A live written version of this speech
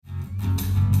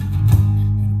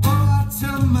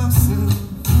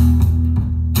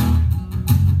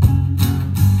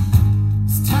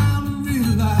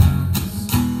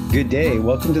good day.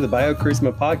 Welcome to the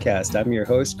BioCharisma podcast. I'm your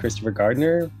host, Christopher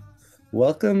Gardner.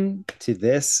 Welcome to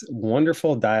this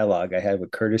wonderful dialogue I had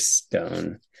with Curtis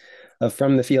Stone of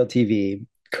From the Field TV.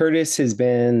 Curtis has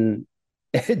been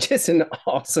just an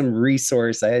awesome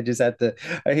resource. I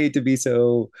hate to be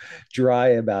so dry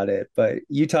about it, but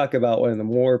you talk about one of the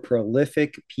more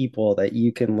prolific people that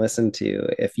you can listen to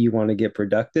if you want to get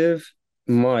productive.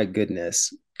 My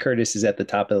goodness, Curtis is at the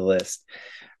top of the list.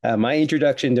 My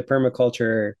introduction to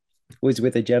permaculture was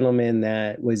with a gentleman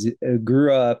that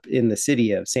grew up in the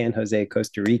city of San Jose,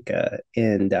 Costa Rica,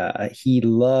 and he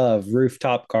loved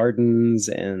rooftop gardens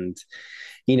and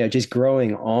just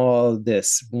growing all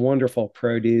this wonderful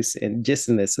produce and just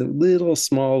in this little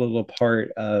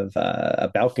part of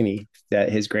a balcony that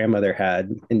his grandmother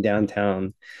had in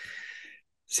downtown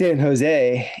San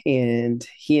Jose, and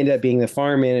he ended up being the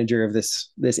farm manager of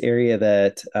this area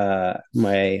that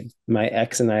my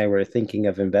ex and I were thinking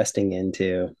of investing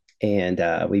into, and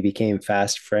we became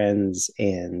fast friends.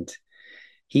 And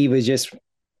he was just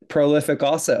prolific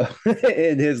also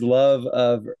in his love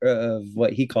of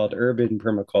what he called urban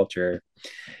permaculture,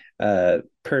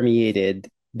 permeated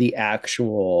the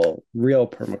actual real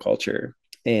permaculture,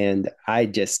 and I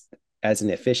just as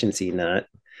an efficiency nut.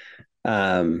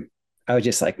 I was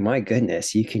just like, my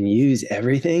goodness, you can use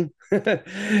everything. I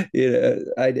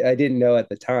didn't know at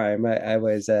the time. I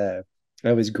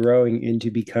was growing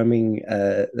into becoming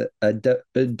a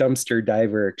dumpster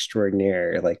diver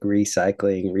extraordinaire, like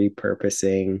recycling,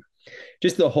 repurposing,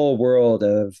 just the whole world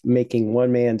of making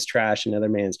one man's trash another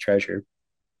man's treasure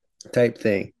type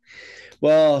thing.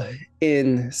 Well,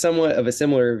 in somewhat of a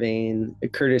similar vein,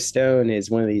 Curtis Stone is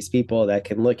one of these people that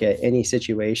can look at any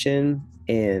situation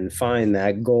and find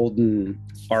that golden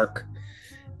arc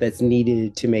that's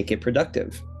needed to make it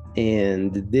productive.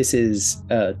 And this is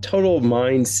a total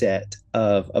mindset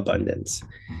of abundance.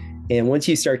 And once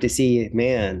you start to see,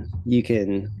 man, you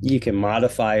can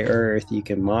modify Earth, you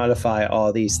can modify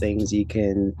all these things, you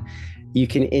can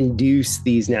induce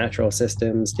these natural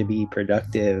systems to be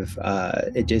productive.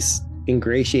 It just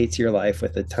ingratiates your life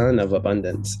with a ton of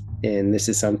abundance. And this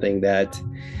is something that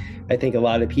I think a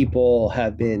lot of people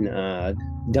have been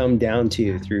dumbed down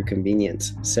to through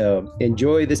convenience. So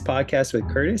enjoy this podcast with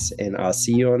Curtis, and I'll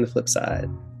see you on the flip side.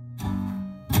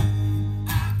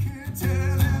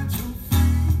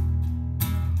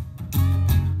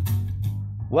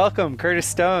 Welcome, Curtis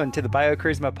Stone, to the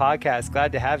BioCharisma podcast.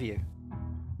 Glad to have you.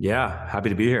 Yeah, happy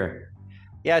to be here.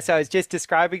 Yeah, so I was just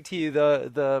describing to you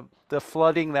the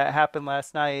flooding that happened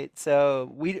last night.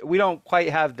 So we don't quite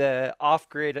have the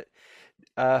off-grid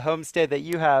homestead that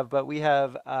you have, but we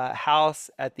have a house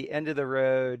at the end of the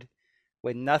road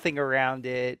with nothing around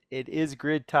it. It is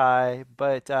grid tie,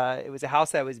 but it was a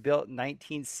house that was built in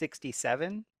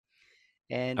 1967,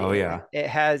 and Oh yeah. it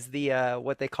has the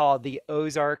what they call the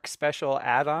Ozark special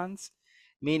add-ons,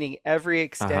 meaning every Uh-huh.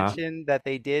 extension that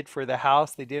they did for the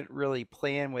house, they didn't really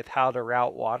plan with how to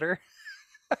route water.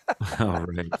 All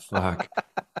right. Fuck.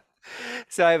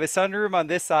 So I have a sunroom on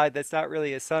this side that's not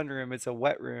really a sunroom, it's a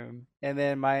wet room. And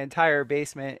then my entire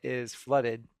basement is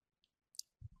flooded.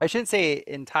 I shouldn't say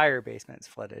entire basement is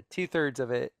flooded. Two-thirds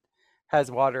of it has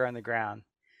water on the ground.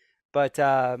 But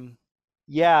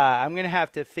yeah, I'm gonna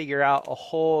have to figure out a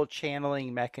whole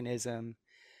channeling mechanism.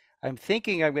 I'm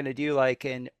thinking I'm gonna do like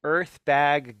an earth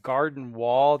bag garden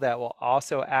wall that will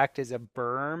also act as a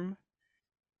berm,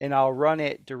 and I'll run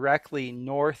it directly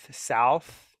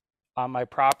north-south on my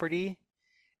property,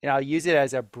 and I'll use it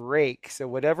as a break. So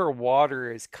whatever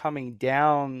water is coming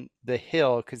down the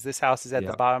hill, because this house is at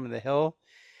the Yeah. bottom of the hill,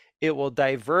 it will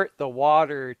divert the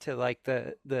water to like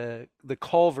the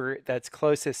culvert that's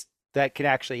closest that can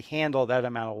actually handle that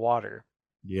amount of water.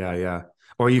 Yeah, yeah.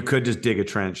 Or you could just dig a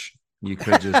trench. You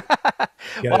could just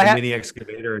Well, get a mini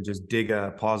excavator and just dig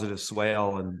a positive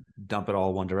swale and dump it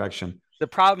all one direction. the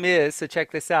problem is, so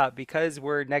check this out, because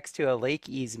we're next to a lake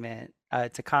easement,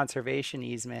 it's a conservation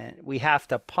easement, we have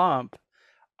to pump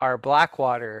our black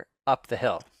water up the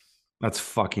hill. That's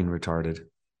fucking retarded.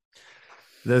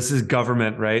 This is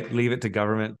government, right? Leave it to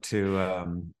government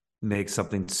to make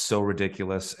something so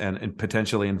ridiculous and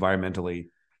potentially environmentally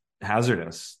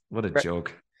hazardous. What a Right.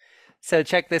 joke. So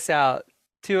check this out.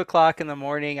 2 o'clock in the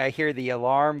morning, I hear the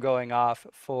alarm going off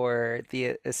for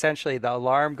essentially the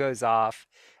alarm goes off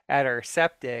at our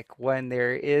septic when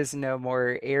there is no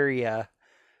more area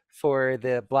for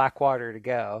the black water to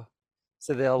go.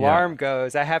 So the Yeah. alarm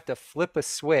goes, I have to flip a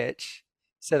switch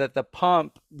so that the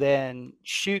pump then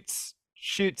ejects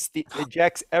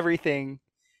everything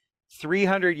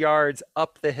 300 yards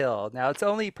up the hill. Now That's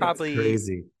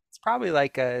crazy. it's probably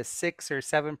like a 6 or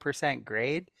 7%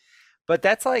 grade, but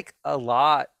that's like a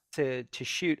lot to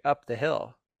shoot up the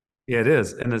hill. Yeah, it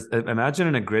is. And imagine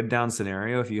in a grid down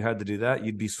scenario, if you had to do that,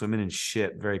 you'd be swimming in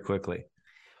shit very quickly.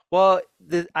 Well,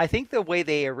 I think the way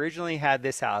they originally had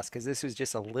this house, because this was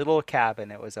just a little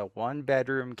cabin, it was a one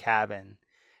bedroom cabin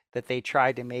that they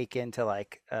tried to make into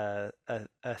like a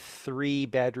three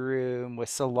bedroom with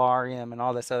solarium and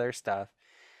all this other stuff.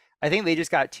 I think they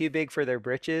just got too big for their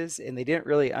britches and they didn't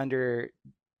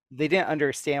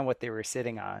understand what they were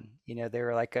sitting on. You know, they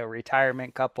were like a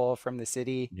retirement couple from the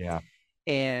city, Yeah,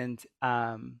 and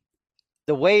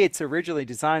the way it's originally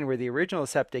designed, where the original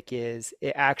septic is,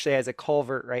 it actually has a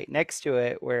culvert right next to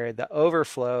it where the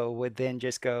overflow would then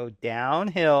just go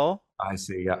downhill I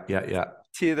see. Yeah, yeah, yeah.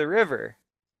 to the river.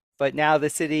 But now the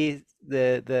city,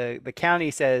 the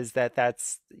county says that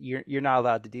that's you're not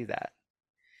allowed to do that.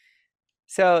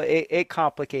 So it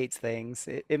complicates things.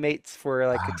 It makes for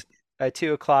like Ah, a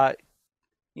 2 o'clock,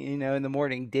 in the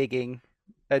morning digging,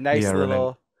 a yeah,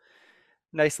 right.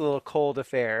 nice little cold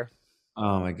affair.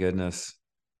 Oh my goodness.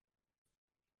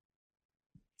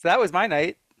 So that was my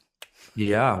night.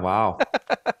 Yeah, wow.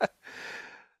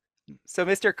 So,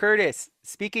 Mr. Curtis,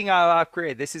 speaking of off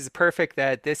grid, this is perfect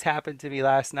that this happened to me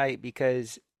last night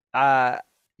because uh,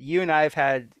 you and I have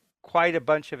had quite a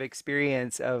bunch of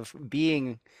experience of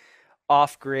being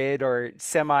off grid or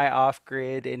semi off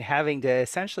grid and having to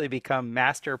essentially become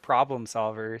master problem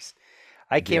solvers.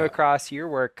 I came Yeah. across your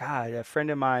work, God, a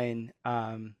friend of mine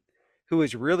who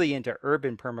was really into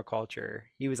urban permaculture.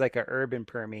 He was like a urban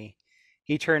permie.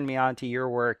 He turned me on to your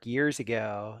work years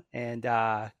ago, and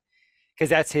because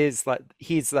that's his like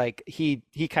he's like he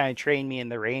kind of trained me in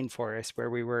the rainforest where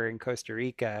we were in Costa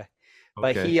Rica,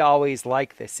 but Okay. he always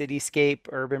liked the cityscape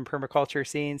urban permaculture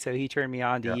scene, so he turned me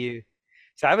on to Yeah. you.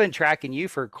 So I've been tracking you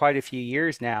for quite a few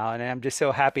years now, and I'm just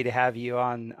so happy to have you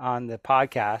on the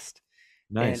podcast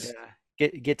and Nice.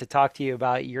 get to talk to you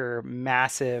about your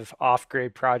massive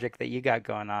off-grid project that you got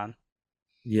going on.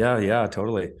 Yeah, yeah,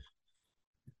 totally.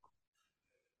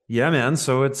 Yeah, man.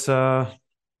 So it's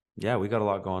yeah, we got a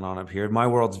lot going on up here. My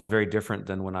world's very different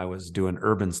than when I was doing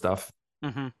urban stuff,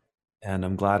 Hmm. and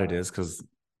I'm glad it is because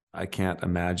I can't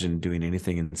imagine doing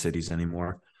anything in cities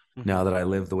anymore. Hmm. Now that I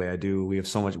live the way I do, we have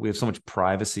so much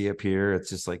privacy up here. It's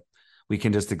just like we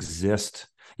can just exist.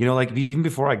 Like even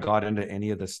before I got into any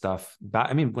of this stuff,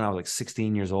 I mean, when I was like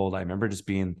 16 years old, I remember just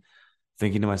being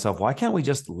thinking to myself, why can't we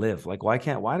just live? Like, why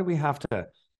do we have to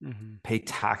Hmm. pay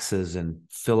taxes and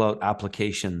fill out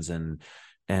applications and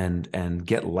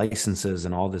get licenses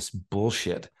and all this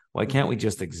bullshit? Why can't Hmm. we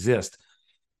just exist?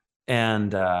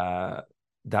 And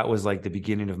that was like the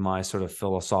beginning of my sort of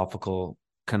philosophical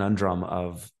conundrum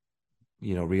of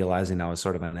realizing I was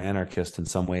sort of an anarchist in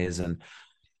some ways,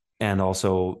 and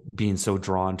also being so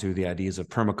drawn to the ideas of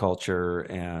permaculture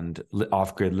and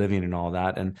off-grid living and all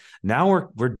that. And now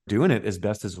we're doing it as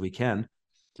best as we can,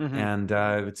 Hmm. and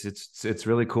it's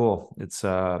really cool. It's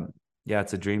yeah,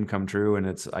 it's a dream come true, and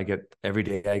it's I get every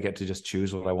day I get to just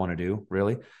choose what I want to do,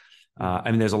 really. Hmm.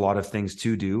 I mean, there's a lot of things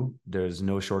to do. There's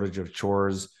no shortage of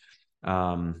chores,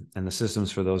 and the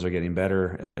systems for those are getting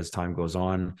better as time goes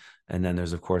on. And then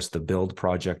there's, of course, the build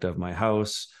project of my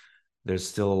house. There's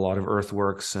still a lot of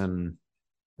earthworks and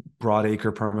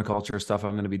broadacre permaculture stuff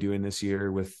I'm going to be doing this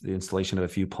year with the installation of a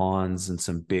few ponds and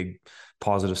some big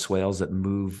positive swales that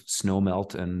move snow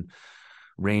melt and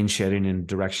rain shedding in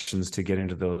directions to get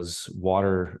into those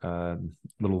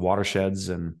little watersheds.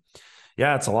 And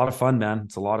yeah, it's a lot of fun, man.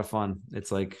 It's a lot of fun.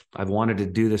 It's like I've wanted to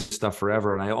do this stuff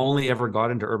forever, and I only ever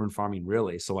got into urban farming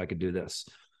really so I could do this.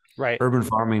 Right. Urban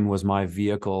farming was my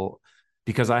vehicle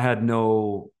because I had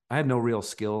no real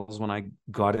skills when I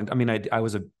got in. I mean, I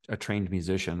was a trained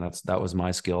musician. That was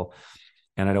my skill,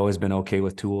 and I'd always been okay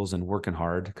with tools and working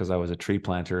hard because I was a tree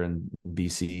planter in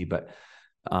BC. But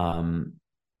um,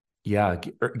 yeah,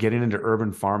 getting into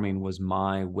urban farming was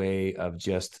my way of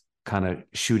just kind of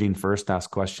shooting first, ask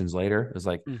questions later. It was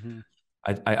like Hmm.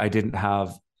 I didn't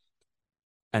have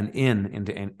an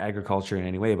into agriculture in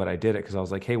any way, but I did it because I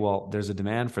was like, hey, well, there's a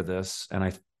demand for this, and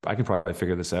I can probably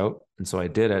figure this out, and so I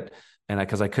did it, and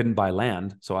because I couldn't buy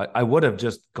land, so I would have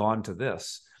just gone to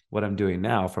this what I'm doing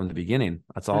now from the beginning.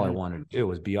 That's all I Hmm. wanted to do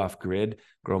was be off grid,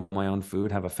 grow my own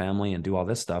food, have a family, and do all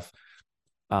this stuff.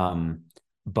 Um,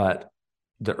 but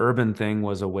the urban thing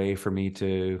was a way for me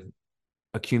to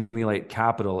accumulate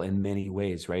capital in many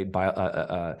ways, right?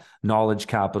 By knowledge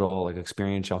capital, like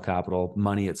experiential capital,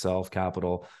 money itself,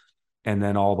 capital, and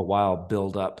then all the while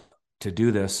build up to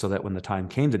do this so that when the time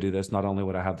came to do this, not only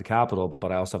would I have the capital,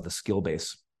 but I also have the skill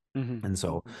base. Hmm. And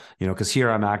so, because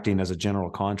here I'm acting as a general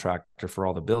contractor for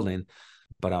all the building,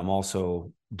 but I'm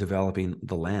also developing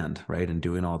the land, right? And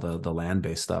doing all the land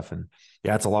based stuff. And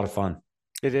yeah, it's a lot of fun.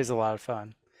 It is a lot of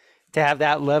fun. to have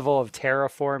that level of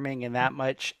terraforming and that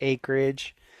much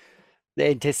acreage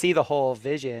and to see the whole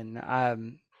vision.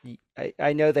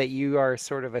 I know that you are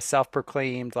sort of a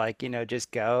self-proclaimed, like,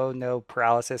 just go, no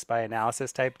paralysis by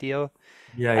analysis type deal.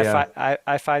 Yeah, yeah,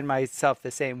 I find myself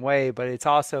the same way, but it's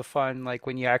also fun, like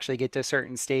when you actually get to a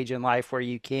certain stage in life where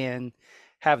you can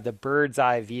have the bird's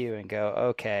eye view and go,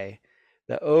 okay,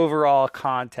 the overall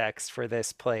context for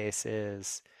this place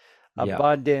is yeah,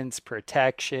 abundance,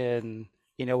 protection,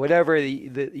 whatever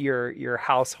your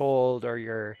household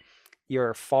or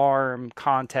your farm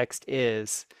context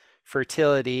is,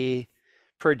 fertility,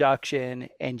 production,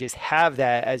 and just have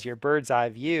that as your bird's eye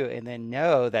view, and then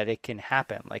know that it can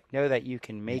happen. Like know that you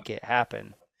can yeah, make it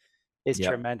happen is yeah.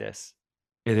 tremendous.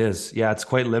 It is. Yeah, it's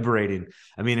quite liberating.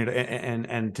 I mean,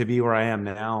 and to be where I am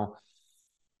now,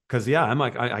 because yeah, I'm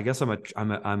like, I guess I'm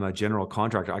a general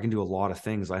contractor. I can do a lot of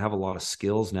things. I have a lot of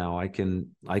skills now. I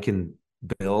can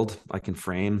build, I can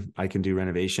frame, I can do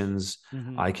renovations,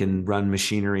 Hmm. I can run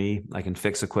machinery, I can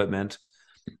fix equipment.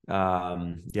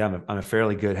 Yeah, I'm a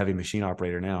fairly good heavy machine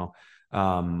operator now.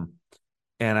 Um,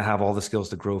 and I have all the skills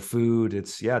to grow food.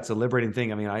 It's a liberating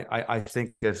thing. I mean, I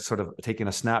think it's sort of taking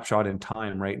a snapshot in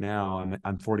time right now.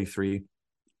 I'm 43,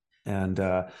 and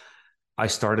I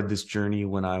started this journey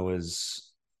when I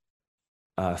was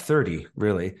 30,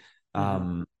 really. Hmm.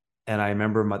 Um, and I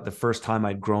remember the first time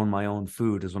I'd grown my own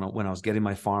food is when I was getting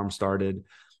my farm started.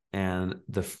 And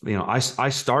I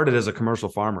started as a commercial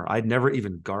farmer. I'd never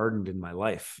even gardened in my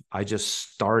life. I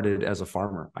just started as a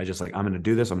farmer. I just like, I'm going to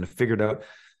do this. I'm going to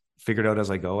figure it out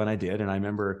as I go. And I did. And I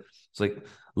remember it's like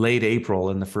late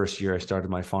April in the first year I started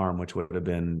my farm, which would have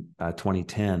been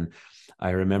 2010.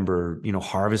 I remember,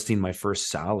 harvesting my first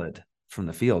salad from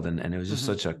the field. And it was just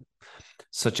Hmm.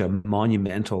 such a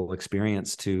monumental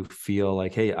experience to feel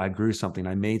like, hey, I grew something,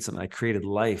 I made something, I created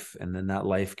life, and then that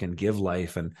life can give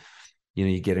life. And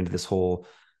you get into this whole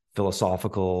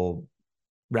philosophical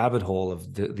rabbit hole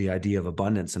of the idea of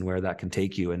abundance and where that can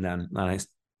take you. And then I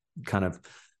kind of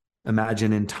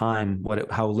imagine in time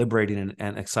how liberating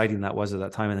and exciting that was at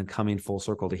that time, and then coming full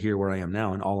circle to here where I am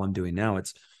now and all I'm doing now.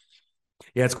 It's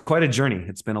quite a journey.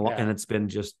 It's been a lot, Yeah. and it's been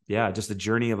just a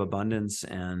journey of abundance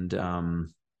and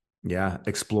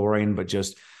exploring, but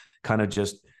just kind of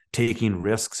just taking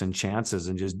risks and chances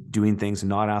and just doing things and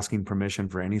not asking permission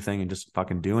for anything and just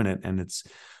fucking doing it. And it's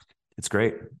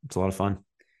great. It's a lot of fun.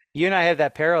 You and I have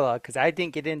that parallel because I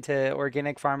didn't get into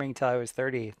organic farming until I was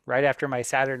 30, right after my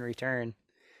Saturn return.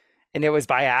 And it was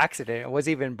by accident. It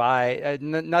wasn't even by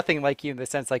nothing like you in the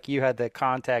sense like you had the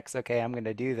context, okay, I'm going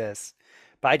to do this.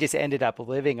 But I just ended up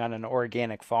living on an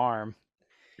organic farm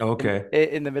Okay.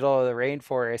 in the middle of the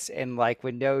rainforest and like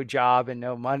with no job and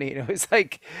no money. And it was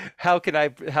like, how can I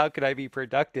be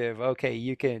productive? Okay,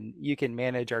 you can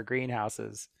manage our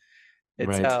greenhouses. And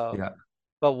Right. so, Yeah.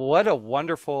 but what a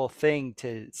wonderful thing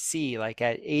to see, like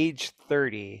at age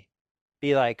 30,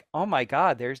 be like, oh my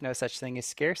God, there's no such thing as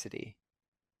scarcity.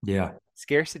 Yeah.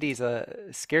 Scarcity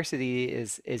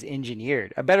is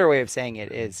engineered. A better way of saying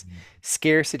it is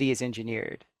scarcity is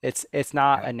engineered. It's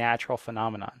not Yeah. a natural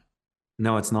phenomenon.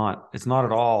 No, it's not. It's not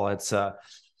at all. It's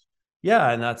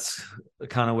yeah, and that's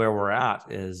kind of where we're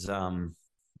at is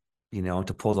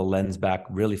to pull the lens back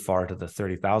really far to the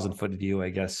 30,000 foot view, I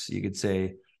guess you could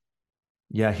say,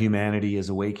 yeah, humanity is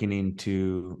awakening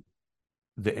to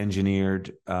the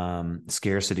engineered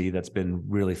scarcity that's been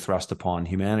really thrust upon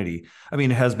humanity. I mean,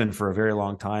 it has been for a very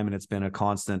long time, and it's been a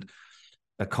constant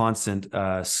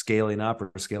scaling up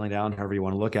or scaling down, however you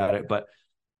want to look at it. But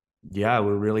yeah,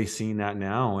 we're really seeing that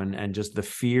now, and just the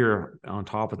fear on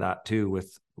top of that too,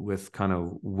 with kind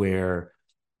of where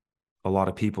a lot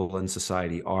of people in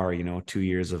society are. 2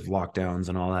 years of lockdowns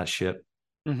and all that shit,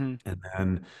 Hmm. and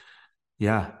then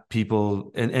yeah,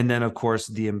 people, and then of course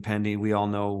the impending. We all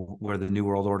know where the New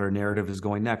World Order narrative is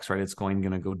going next, right? It's going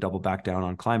to go double back down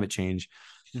on climate change,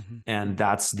 Hmm. and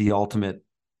that's the ultimate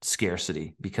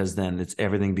scarcity, because then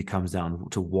everything becomes down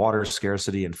to water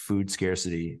scarcity and food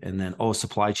scarcity, and then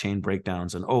supply chain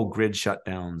breakdowns, and grid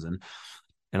shutdowns,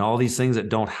 and all these things that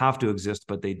don't have to exist,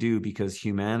 but they do, because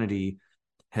humanity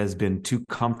has been too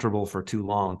comfortable for too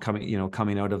long,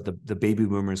 coming out of the baby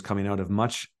boomers, coming out of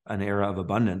much an era of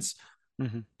abundance,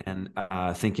 Hmm. and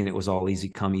thinking it was all easy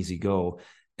come, easy go,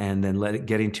 and then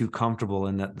getting too comfortable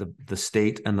in that the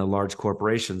state and the large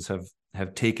corporations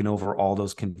have taken over all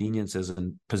those conveniences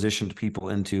and positioned people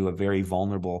into a very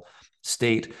vulnerable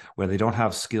state where they don't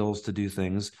have skills to do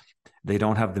things. They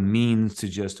don't have the means to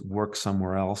just work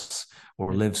somewhere else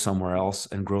or live somewhere else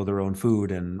and grow their own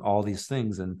food and all these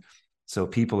things. And so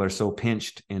people are so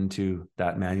pinched into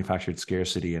that manufactured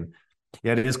scarcity. And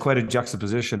yeah, it is quite a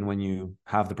juxtaposition when you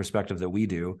have the perspective that we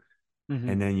do. Mm-hmm.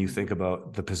 And then you think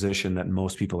about the position that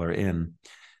most people are in.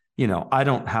 You know, I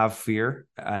don't have fear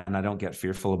and I don't get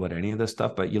fearful about any of this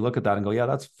stuff, but you look at that and go, yeah,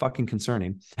 that's fucking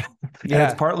concerning. And it's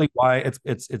Yeah. partly why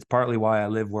it's partly why I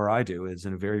live where I do, is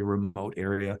in a very remote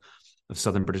area of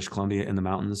southern British Columbia in the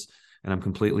mountains, and I'm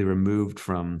completely removed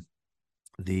from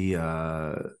the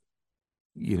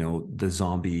the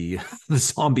zombie the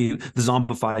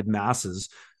zombified masses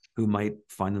who might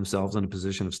find themselves in a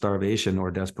position of starvation or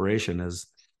desperation as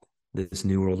this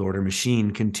new world order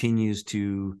machine continues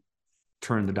to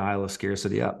turn the dial of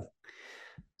scarcity up.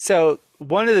 So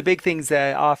one of the big things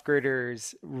that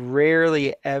off-gridders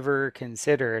rarely ever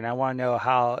consider, and I want to know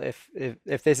how,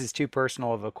 if this is too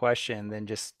personal of a question, then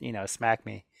just, smack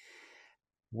me.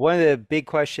 One of the big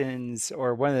questions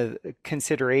or one of the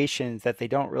considerations that they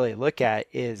don't really look at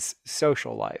is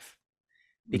social life,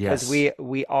 because Yes.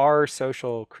 we are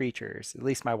social creatures. At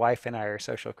least my wife and I are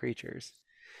social creatures.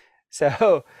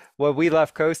 So when we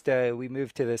left Costa, we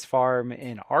moved to this farm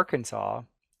in Arkansas.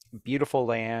 Beautiful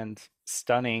land,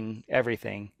 stunning,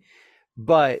 everything.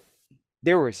 But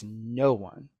there was no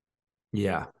one.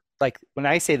 Yeah. Like when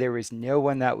I say there was no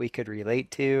one that we could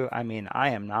relate to, I mean,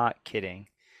 I am not kidding.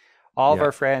 All of Yeah.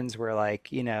 our friends were like,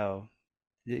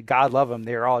 God love them,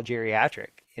 they're all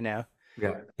geriatric. Yeah.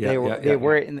 Yeah. They were Yeah. Yeah.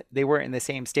 Yeah. they weren't in the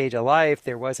same stage of life.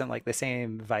 There wasn't like the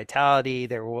same vitality.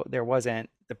 There wasn't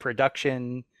the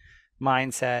production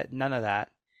mindset, none of that.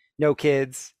 No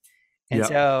kids. And Yeah.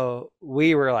 so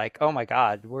we were like, "Oh my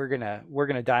God, we're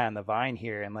gonna die on the vine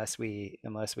here unless we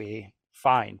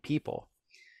find people."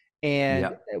 And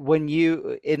Yeah. when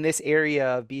you in this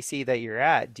area of BC that you're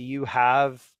at, do you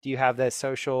have that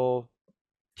social,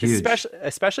 Huge.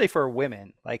 especially for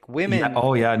women, like Yeah. women?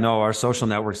 Oh, yeah. No, our social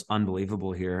network's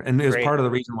unbelievable here, and it was Great, part of the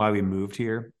reason why we moved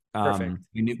here. perfect.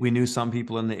 We knew some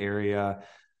people in the area,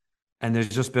 and there's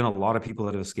just been a lot of people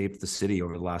that have escaped the city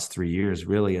over the last 3 years,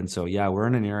 really. And so, yeah, we're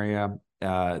in an area.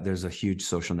 There's a huge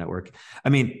social network. I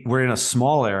mean, we're in a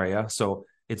small area, so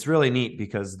it's really neat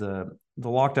because the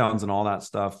lockdowns and all that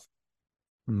stuff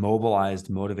mobilized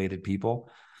motivated people.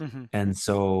 Hmm. And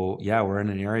so, yeah, we're in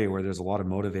an area where there's a lot of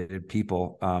motivated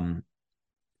people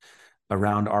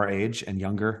around our age and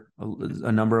younger.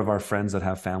 A number of our friends that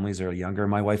have families are younger.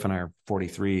 My wife and I are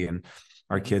 43, and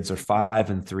our Hmm. kids are 5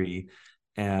 and 3.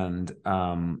 And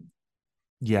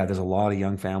yeah, there's a lot of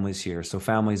young families here. So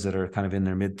families that are kind of in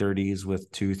their mid 30s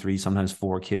with 2, 3, sometimes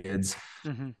 4 kids.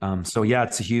 Hmm. So yeah,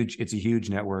 it's a huge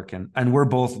network, and we're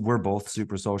both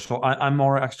super social. I'm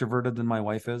more extroverted than my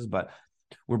wife is, but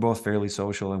we're both fairly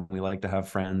social and we like to have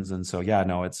friends. And so yeah,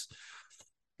 no, it's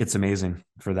amazing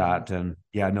for Hmm. that. And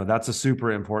yeah, no, that's a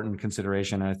super important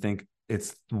consideration. And I think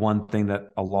it's one thing that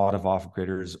a lot of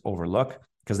off-gridders overlook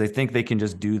because they think they can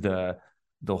just do the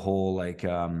whole like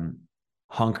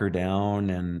hunker down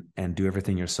and do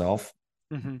everything yourself.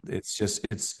 Hmm. It's just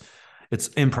it's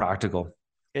impractical.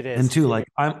 It And is. two, like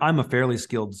I'm a fairly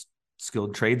skilled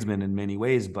tradesman in many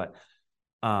ways, but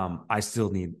I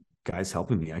still need guys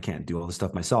helping me. I can't do all the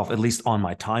stuff myself, at least on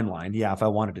my timeline. Yeah, if I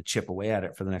wanted to chip away at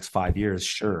it for the next 5 years,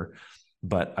 sure,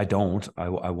 but I don't. I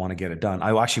want to get it done.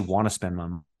 I actually want to spend my.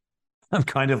 I'm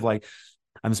kind of like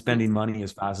I'm spending money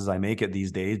as fast as I make it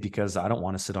these days because I don't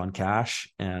want to sit on cash,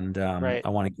 and Right. I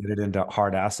want to get it into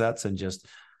hard assets and just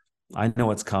I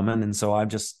know it's coming, and so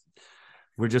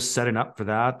we're just setting up for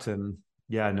that. And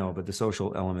yeah, no, but the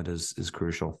social element is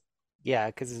crucial. Yeah,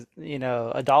 because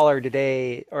a dollar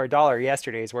today or a dollar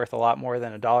yesterday is worth a lot more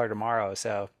than a dollar tomorrow.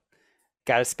 So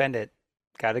got to spend it.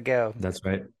 Got to go. That's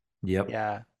right. Yep.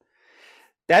 Yeah.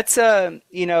 That's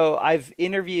I've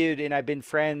interviewed and I've been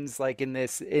friends like in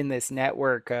this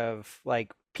network of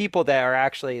like people that are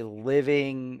actually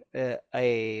living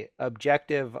a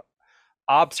objective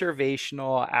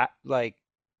observational like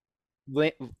la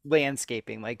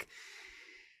landscaping. Like,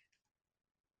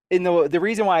 and the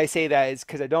reason why I say that is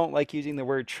because I don't like using the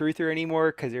word truther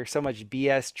anymore because there's so much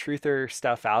BS truther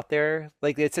stuff out there.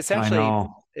 Like I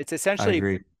know. it's I essentially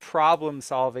agree. problem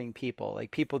solving people, like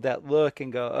people that look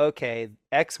and go, okay,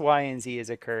 X, Y, and Z is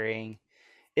occurring.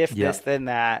 If this, Yep. then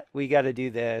that, we got to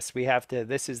do this. We have to,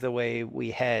 this is the way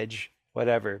we hedge,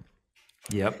 whatever.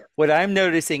 Yep. What I'm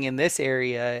noticing in this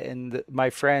area and my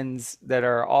friends that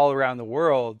are all around the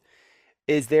world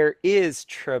is there is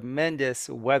tremendous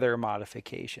weather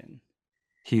modification.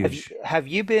 Have you Huge. have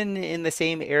you been in the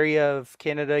same area of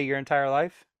Canada your entire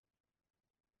life?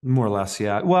 More or less,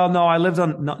 yeah. Well, no, I lived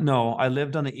on no, I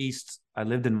lived on the east. I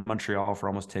lived in Montreal for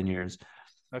almost 10 years.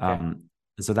 Okay. Um,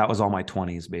 so that was all my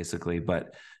 20s basically.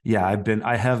 But yeah,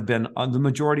 I have been on the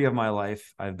majority of my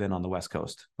life, I've been on the West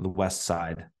Coast, on the west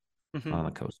side Hmm. on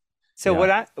the coast. So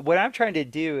Yeah. what I'm trying to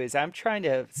do is I'm trying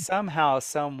to somehow,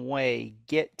 some way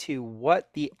get to what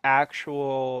the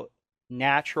actual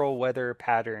natural weather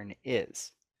pattern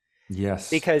is.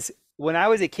 Yes. Because when I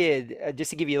was a kid,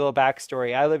 just to give you a little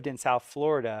backstory, I lived in South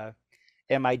Florida,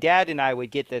 and my dad and I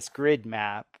would get this grid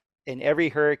map. And every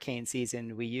hurricane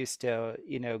season, we used to,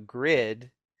 grid.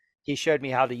 He showed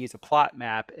me how to use a plot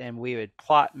map, and we would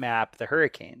plot map the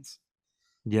hurricanes.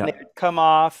 And they Yeah. would come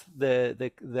off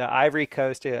the ivory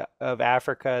coast of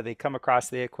Africa. They come across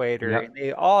the equator, Yep. and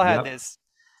they all had Yep. this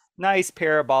nice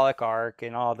parabolic arc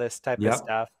and all this type of Yep.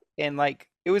 stuff. And like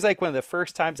it was like one of the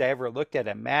first times I ever looked at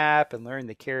a map and learned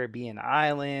the Caribbean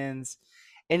islands.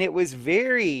 And it was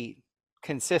very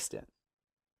consistent.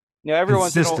 Every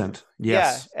once in a Consistent. yeah,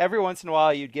 Yes. every once in a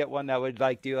while you'd get one that would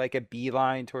like do like a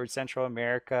beeline towards Central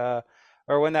America,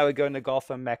 or one that would go in the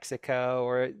Gulf of Mexico,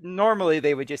 or normally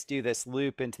they would just do this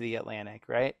loop into the Atlantic,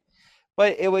 right?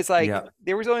 But it was like Yeah.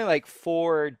 there was only like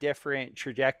four different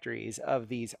trajectories of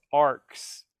these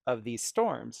arcs of these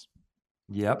storms.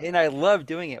 Yep. And I loved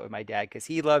doing it with my dad because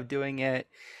he loved doing it.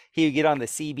 He would get on the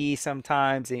CB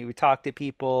sometimes and he would talk to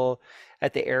people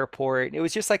at the airport. And it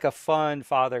was just like a fun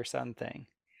father-son thing.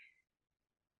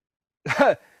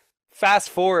 Fast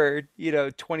forward,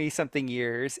 20 something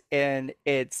years, and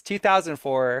it's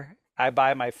 2004. I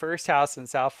buy my first house in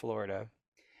South Florida,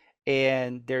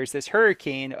 and there's this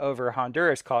hurricane over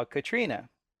Honduras called Katrina.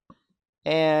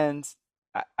 And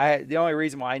the only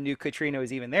reason why I knew Katrina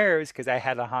was even there was because I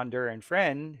had a Honduran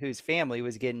friend whose family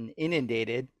was getting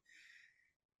inundated,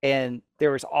 and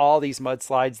there was all these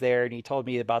mudslides there, and he told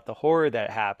me about the horror that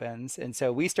happens. And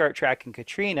so we start tracking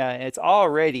Katrina, and it's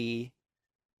already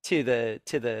to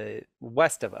the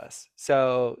west of us.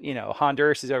 So,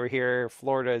 Honduras is over here,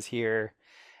 Florida is here.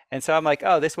 And so I'm like,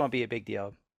 oh, this won't be a big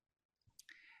deal.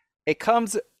 It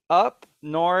comes up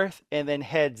north and then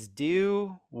heads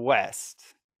due west,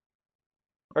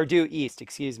 or due east,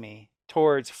 excuse me,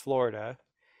 towards Florida.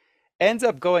 Ends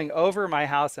up going over my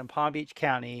house in Palm Beach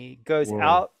County, goes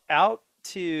Whoa. out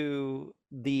to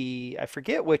the, I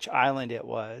forget which island it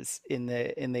was in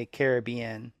the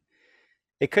Caribbean.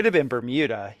 It could have been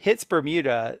Bermuda, hits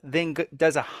Bermuda, then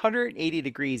does 180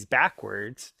 degrees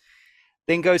backwards,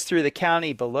 then goes through the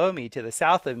county below me to the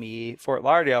south of me, Fort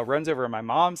Lauderdale, runs over my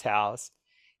mom's house,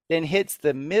 then hits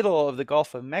the middle of the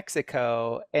Gulf of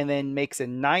Mexico, and then makes a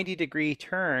 90-degree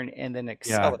turn and then Yeah.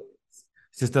 accelerates.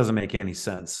 It just doesn't make any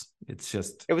sense. It's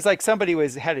just, It was like somebody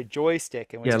had a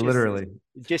joystick and was yeah, just literally.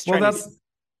 just Well, trying to.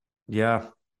 yeah.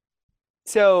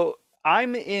 So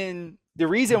I'm in. The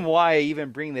reason why I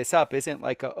even bring this up isn't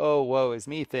like a oh woe is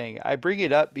me thing. I bring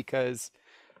it up because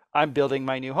I'm building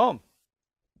my new home,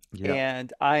 Yeah.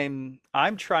 and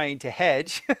I'm trying to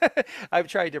hedge. I'm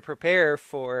trying to prepare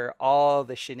for all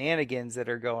the shenanigans that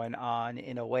are going on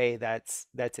in a way that's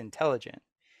intelligent.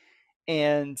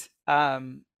 And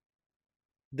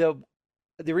the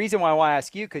the reason why I want to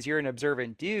ask you, because you're an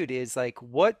observant dude, is like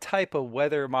what type of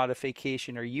weather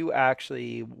modification are you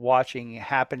actually watching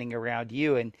happening around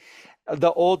you? And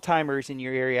the old timers in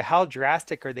your area, how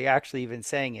drastic are they actually even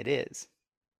saying it is?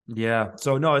 Yeah.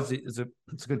 So no, it's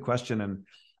a good question. And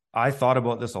I thought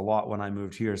about this a lot when I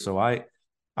moved here. So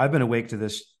I've been awake to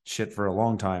this shit for a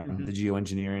long time, Hmm. the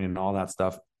geoengineering and all that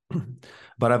stuff.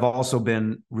 But I've also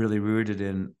been really rooted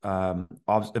in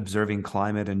observing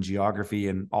climate and geography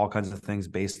and all kinds of things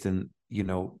based in,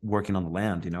 working on the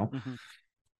land. Hmm.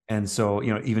 And so,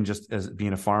 even just as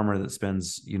being a farmer that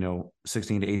spends,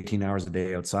 16 to 18 hours a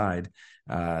day outside,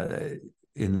 uh,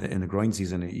 in the growing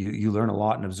season, you learn a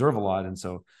lot and observe a lot. And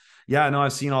so, yeah, no,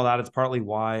 I've seen all that. It's partly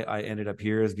why I ended up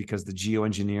here is because the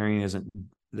geoengineering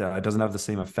doesn't have the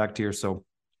same effect here. So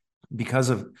because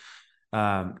of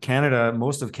Canada,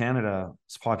 most of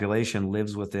Canada's population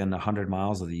lives within 100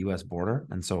 miles of the US border.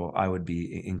 And so I would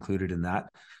be included in that.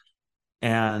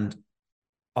 And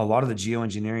a lot of the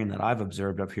geoengineering that I've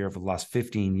observed up here for the last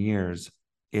 15 years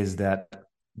is that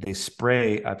they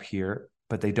spray up here,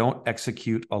 but they don't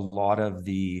execute a lot of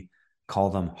the, call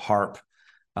them HARP,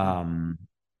 um,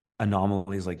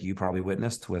 anomalies like you probably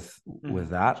witnessed with Hmm.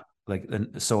 that. Like,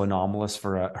 so anomalous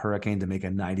for a hurricane to make a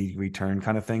 90-degree turn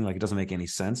kind of thing. Like, it doesn't make any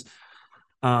sense.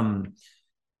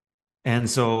 And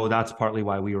so that's partly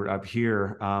why we were up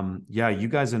here. Yeah, you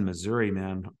guys in Missouri,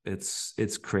 man,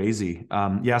 it's crazy.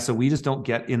 Yeah, so we just don't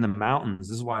get in the mountains.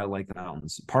 This is why I like the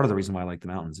mountains. Part of the reason why I like the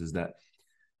mountains is that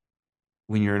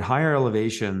when you're in higher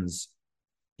elevations,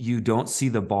 you don't see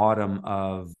the bottom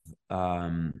of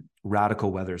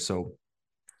radical weather. So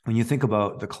when you think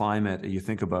about the climate, you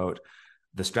think about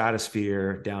the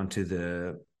stratosphere down to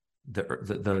the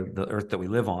earth that we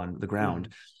live on, the ground.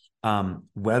 Hmm.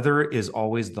 Weather is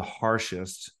always the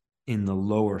harshest in the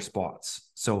lower spots.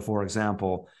 So for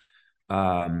example,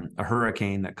 a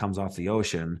hurricane that comes off the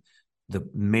ocean, the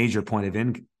major point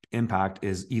of impact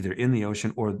is either in the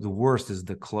ocean, or the worst is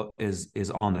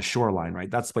is on the shoreline, right?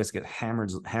 That's the place to get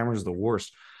hammers the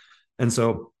worst. And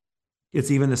so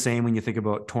it's even the same when you think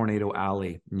about Tornado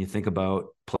Alley and you think about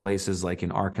places like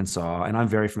in Arkansas. And I'm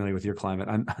very familiar with your climate.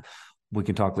 We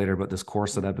can talk later about this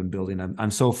course that I've been building.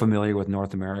 I'm so familiar with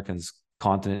North America's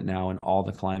continent now and all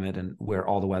the climate and where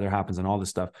all the weather happens and all this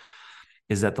stuff.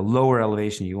 Is that the lower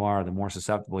elevation you are, the more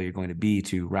susceptible you're going to be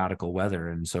to radical weather.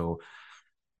 And so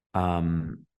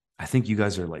I think you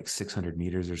guys are like 600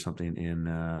 meters or something in,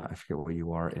 I forget what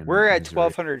you are in We're at Missouri.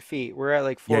 1,200 feet. We're at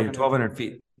like Yeah, you're 400. 1,200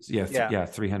 feet. Yeah, Yeah. yeah,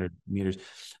 300 meters.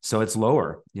 So it's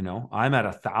lower, I'm at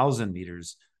 1,000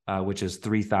 meters, which is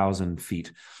 3,000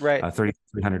 feet, Right.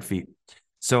 3,300 feet.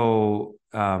 So,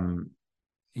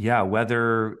 yeah,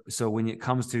 weather. So when it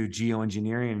comes to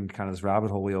geoengineering, kind of this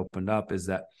rabbit hole we opened up, is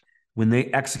that when they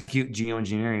execute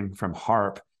geoengineering from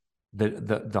HARP,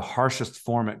 the harshest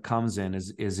form it comes in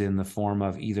is in the form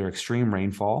of either extreme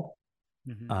rainfall,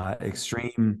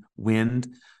 extreme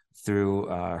wind through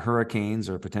hurricanes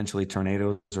or potentially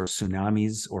tornadoes or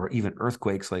tsunamis or even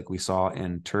earthquakes like we saw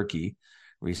in Turkey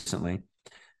recently.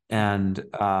 And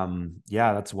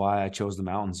yeah, that's why I chose the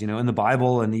mountains. In the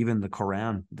Bible and even the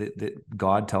Quran, that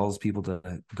God tells people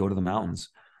to go to the mountains.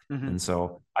 And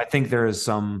so I think there is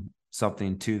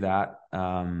something to that.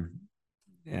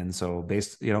 And so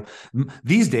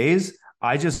these days,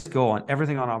 I just go on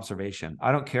everything on observation.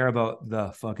 I don't care about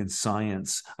the fucking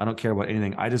science. I don't care about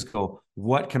anything. I just go,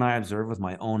 what can I observe with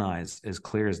my own eyes as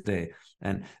clear as day?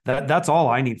 And that's all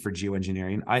I need for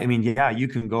geoengineering. I mean, yeah, you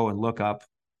can go and look up,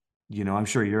 I'm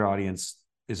sure your audience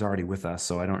is already with us,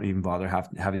 so I don't even bother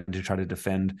having to try to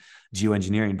defend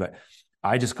geoengineering, but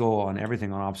I just go on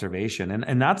everything on observation.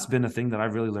 And that's been a thing that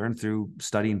I've really learned through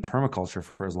studying permaculture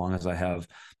for as long as I have.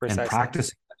 Precisely. And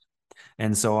practicing.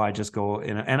 And so I just go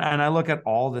in and I look at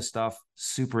all this stuff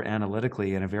super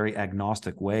analytically in a very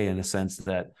agnostic way, in a sense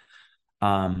that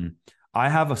I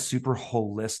have a super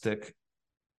holistic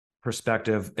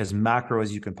perspective, as macro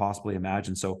as you can possibly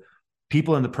imagine. So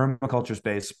people in the permaculture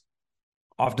space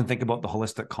often think about the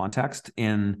holistic context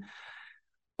in,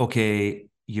 okay,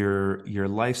 your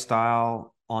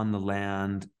lifestyle on the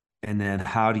land, and then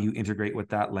how do you integrate with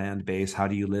that land base? How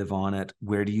do you live on it?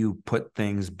 Where do you put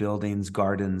things, buildings,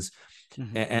 gardens?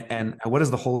 And what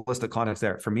is the holistic context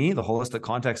there? For me, the holistic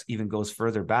context even goes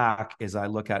further back, as I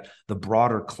look at the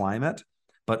broader climate,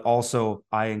 but also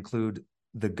I include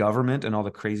the government and all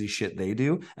the crazy shit they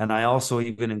do. And I also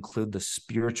even include the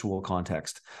spiritual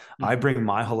context. I bring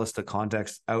my holistic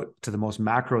context out to the most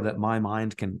macro that my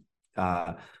mind can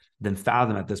then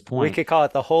fathom at this point. We could call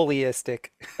it the holistic.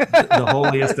 the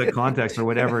holistic context, or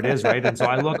whatever it is, right? And so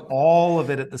I look all of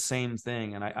it at the same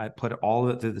thing, and I put all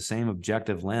of it through the same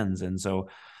objective lens. And so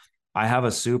I have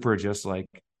a super just like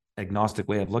agnostic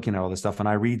way of looking at all this stuff. And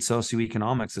I read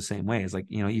socioeconomics the same way. It's like,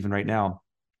 even right now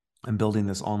I'm building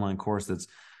this online course that's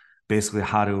basically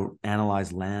how to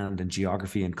analyze land and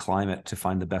geography and climate to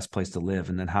find the best place to live.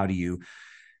 And then how do you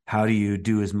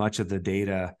do as much of the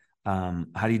data, how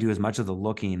do you do as much of the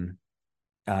looking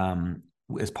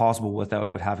as possible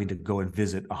without having to go and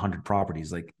visit 100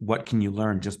 properties? Like, what can you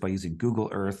learn just by using Google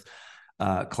Earth,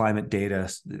 climate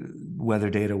data,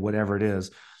 weather data, whatever it is,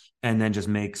 and then just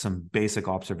make some basic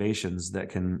observations that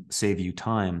can save you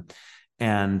time.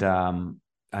 And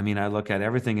I mean, I look at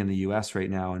everything in the US right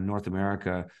now, in North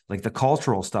America, like the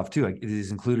cultural stuff too, it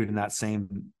is included in that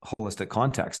same holistic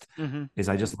context. Is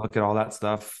I just look at all that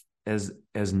stuff as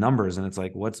numbers, and it's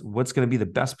like, what's going to be the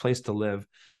best place to live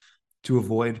to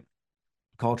avoid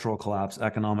cultural collapse,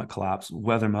 economic collapse,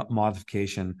 weather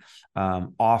modification,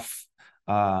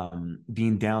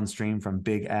 being downstream from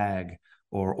big ag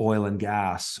or oil and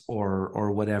gas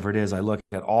or whatever it is. I look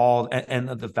at all, and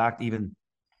the fact even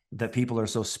that people are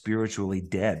so spiritually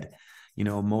dead.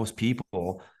 Most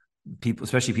people,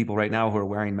 especially people right now who are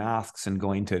wearing masks and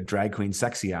going to drag queen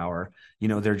sexy hour,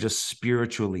 they're just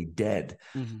spiritually dead.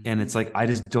 And it's like, I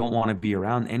just don't want to be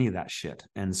around any of that shit.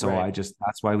 And so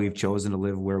that's why we've chosen to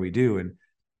live where we do.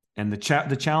 And the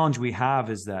challenge we have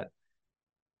is that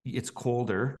it's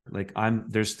colder. Like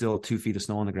there's still 2 feet of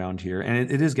snow on the ground here,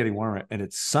 and it is getting warmer, and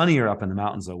it's sunnier up in the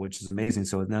mountains though, which is amazing.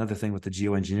 So another thing with the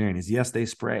geoengineering is, yes, they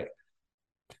spray,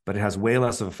 but it has way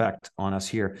less of effect on us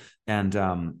here. And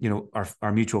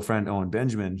our mutual friend Owen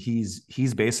Benjamin,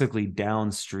 he's basically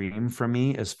downstream from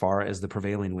me as far as the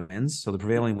prevailing winds. So the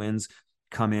prevailing winds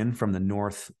come in from the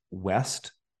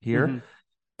northwest here,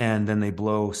 and then they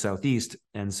blow southeast.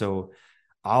 And so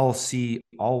I'll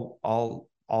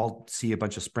I'll see a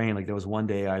bunch of spraying. Like there was one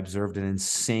day I observed an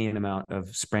insane amount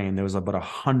of spraying. There was about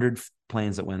 100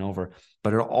 planes that went over,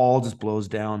 but it all just blows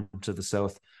down to the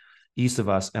southeast of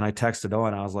us. And I texted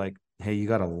Owen, I was like, hey, you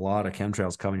got a lot of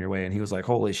chemtrails coming your way. And he was like,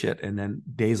 holy shit. And then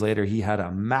days later, he had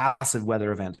a massive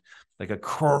weather event, like a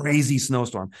crazy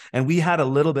snowstorm. And we had a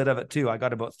little bit of it too. I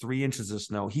got about 3 inches of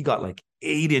snow. He got like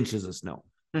 8 inches of snow.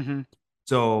 Hmm.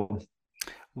 So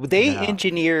They yeah,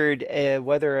 engineered a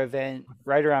weather event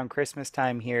right around Christmas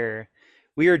time here.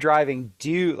 We were driving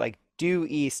due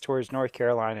east towards North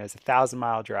Carolina. It was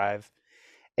 1,000-mile drive.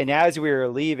 And as we were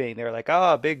leaving, they were like,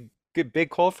 "Oh, big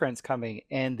cold front's coming."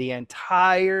 And the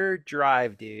entire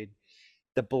drive, dude,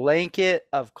 the blanket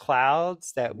of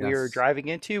clouds that we were yes. driving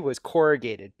into was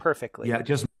corrugated perfectly. Yeah,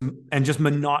 just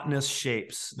monotonous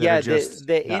shapes that are Yeah, just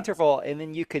the yeah, interval, and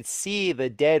then you could see the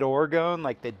dead orgone,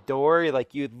 like the door,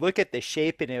 like you'd look at the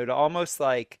shape and it would almost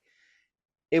like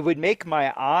it would make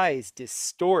my eyes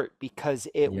distort because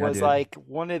it yeah, was dude. like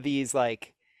one of these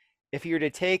like if you were to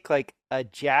take like a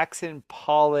Jackson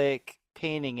Pollock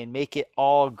painting and make it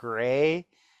all gray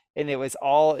and it was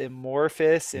all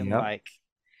amorphous and Yep. like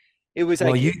it was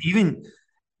Well, like you even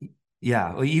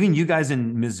yeah, well, even you guys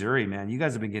in Missouri, man, you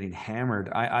guys have been getting hammered.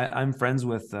 I'm friends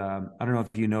with I don't know if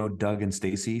you know Doug and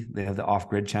Stacy. They have the Off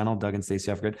Grid channel, Doug and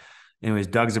Stacy Off Grid. Anyways,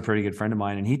 Doug's a pretty good friend of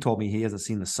mine, and he told me he hasn't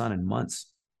seen the sun in months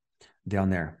down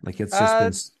there. Like it's just uh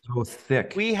been so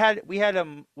thick. we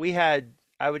had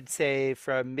I would say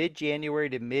from mid-January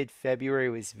to mid-February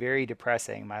was very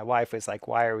depressing. My wife was like,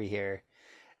 "Why are we here?"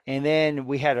 And then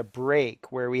we had a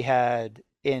break where we had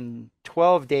in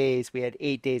 12 days we had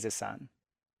 8 days of sun.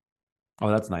 Oh,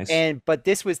 that's nice. And but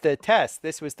this was the test,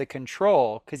 this was the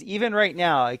control because even right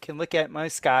now I can look at my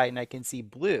sky and I can see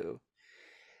blue.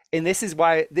 And this is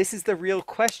why this is the real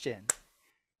question.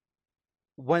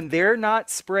 When they're not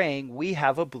spraying, we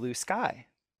have a blue sky.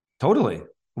 Totally.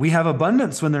 We have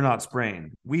abundance when they're not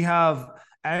spraying. We have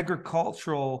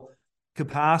agricultural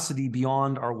capacity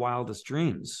beyond our wildest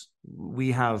dreams.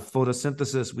 We have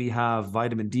photosynthesis. We have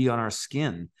vitamin D on our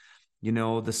skin. You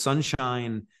know, the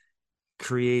sunshine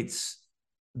creates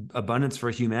abundance for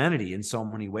humanity in so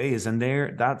many ways. And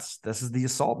this is the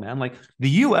assault, man. Like the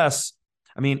US,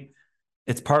 I mean,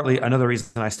 it's partly another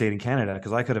reason I stayed in Canada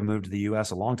because I could have moved to the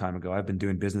US a long time ago. I've been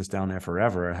doing business down there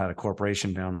forever. I had a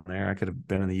corporation down there. I could have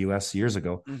been in the US years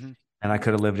ago Hmm. and I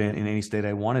could have lived in any state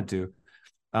I wanted to.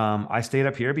 I stayed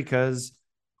up here because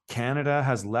Canada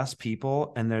has less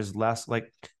people and there's less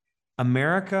like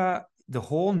America, the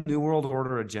whole New World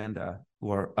Order agenda,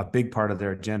 or a big part of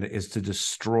their agenda, is to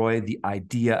destroy the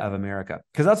idea of America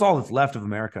because that's all that's left of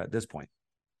America at this point.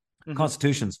 Hmm.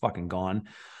 Constitution's fucking gone.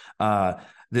 Uh,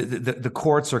 the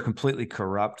courts are completely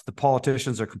corrupt. The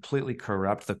politicians are completely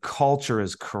corrupt. The culture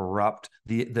is corrupt.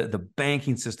 The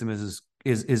banking system is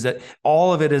that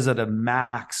all of it is at a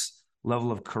max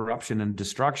level of corruption and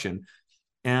destruction.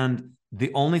 And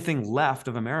the only thing left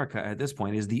of America at this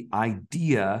point is the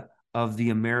idea of the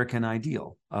American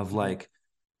ideal of Hmm. like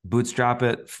bootstrap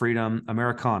it, freedom,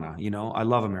 Americana. You know, I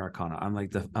love Americana.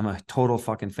 I'm a total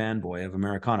fucking fanboy of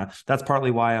Americana. That's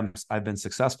partly why I've been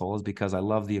successful is because I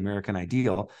love the American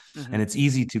ideal, Hmm. and it's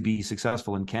easy to be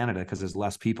successful in Canada because there's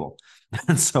less people,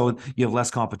 and so you have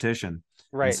less competition,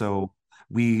 and Right. so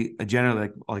we generally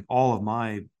like all of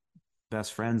my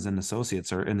best friends and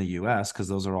associates are in the US because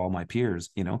those are all my peers,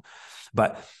 you know.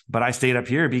 But I stayed up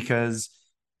here because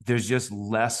there's just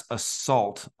less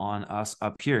assault on us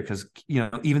up here because you know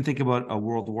even think about a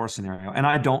world war scenario and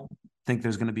I don't think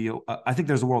there's going to be I think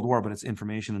there's a world war but it's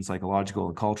information and psychological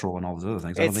and cultural and all those other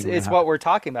things. I don't think we're going It's to have what we're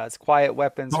talking about. It's quiet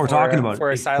weapons what we're talking about.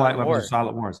 for a It's quiet silent weapons of war.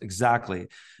 silent wars exactly.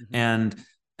 Hmm. and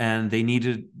and they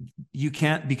needed you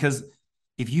can't because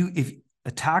if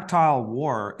a tactile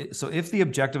war, so if the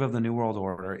objective of the new world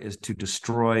order is to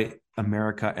destroy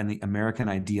America and the American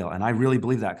ideal, and I really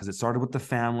believe that because it started with the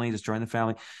family, destroying the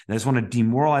family, and I just want to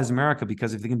demoralize America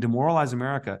because if they can demoralize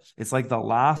America, it's like the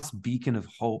last beacon of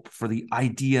hope for the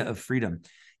idea of freedom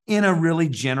in a really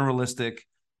generalistic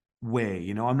way.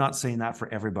 You know, I'm not saying that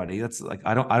for everybody. That's like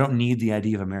I don't need the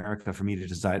idea of America for me to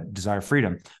desire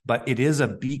freedom, but it is a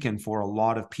beacon for a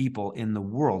lot of people in the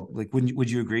world. Like, would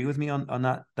you agree with me on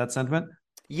that sentiment?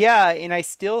 Yeah, and I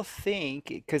still think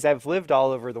because I've lived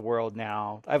all over the world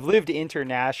now. I've lived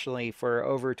internationally for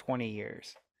over 20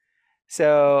 years.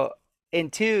 So,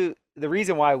 and two, the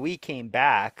reason why we came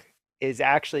back is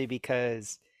actually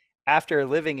because after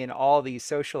living in all these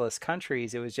socialist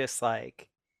countries, it was just like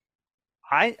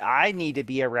I need to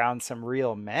be around some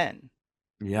real men.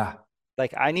 Yeah,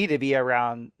 Like I need to be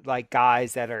around like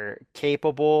guys that are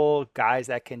capable, guys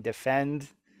that can defend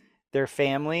their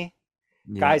family,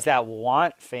 yeah, guys that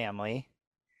want family.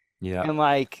 Yeah. And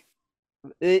like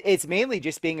it's mainly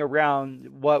just being around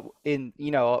what in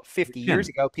 50 years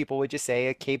Kin. ago people would just say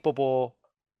a capable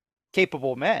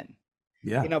men.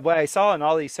 Yeah. What I saw in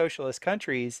all these socialist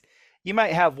countries, you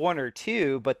might have one or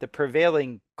two, but the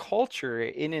prevailing culture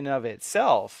in and of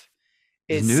itself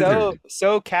It's is neutered.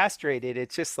 so castrated.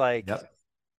 It's just like, Yep.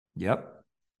 Yep.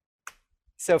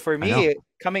 so for I know. me,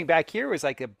 coming back here was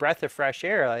like a breath of fresh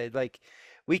air. Like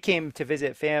we came to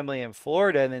visit family in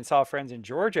Florida and then saw friends in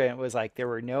Georgia, and it was like there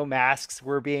were no masks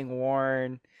were being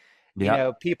worn.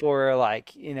 Yeah. People were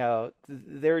like,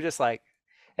 they were just like,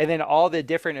 and then all the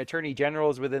different attorney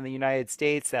generals within the United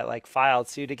States that like filed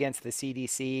suit against the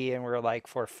CDC and were like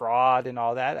for fraud and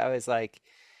all that. I was like,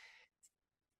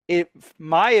 it,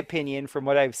 my opinion from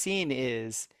what I've seen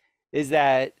is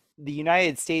that the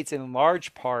United States in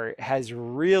large part has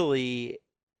really,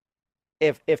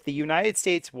 if the United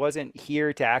States wasn't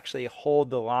here to actually hold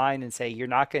the line and say you're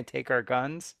not going to take our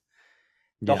guns,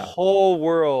 the Yeah. whole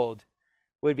world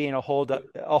would be in a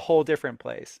whole different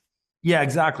place. Yeah,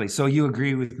 exactly. So you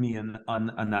agree with me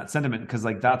on that sentiment because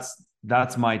like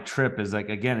that's my trip is like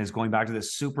again is going back to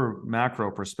this super macro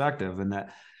perspective and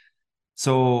that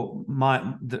so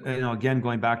again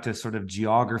going back to sort of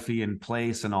geography and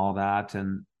place and all that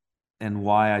and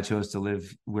why I chose to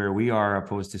live where we are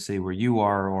opposed to say where you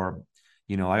are or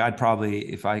I'd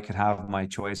probably if I could have my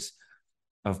choice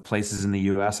of places in the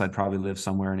US I'd probably live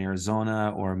somewhere in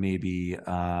Arizona or maybe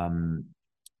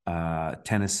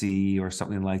Tennessee or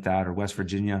something like that, or West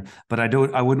Virginia. But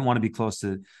I wouldn't want to be close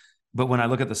to. But when I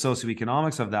look at the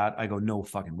socioeconomics of that, I go, no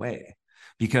fucking way,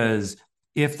 because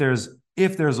if there's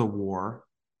a war,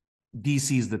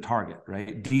 DC is the target,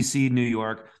 right? DC, New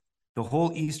York, the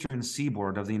whole eastern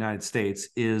seaboard of the United States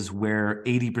is where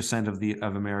 80%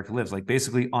 of America lives. Like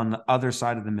basically on the other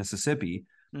side of the Mississippi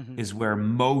Hmm. is where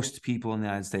most people in the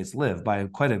United States live by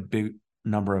quite a big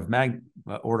number of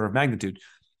order of magnitude.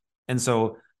 And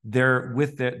so there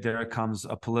comes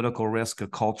a political risk, a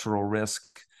cultural risk,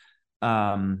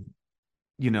 um,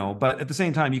 but at the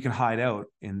same time, you can hide out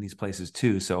in these places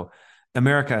too. So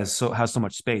America has so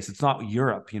much space. It's not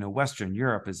Europe, Western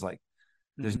Europe is like,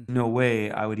 there's Hmm. no way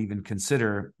I would even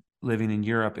consider living in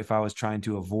Europe if I was trying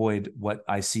to avoid what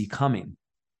I see coming.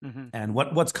 Hmm. And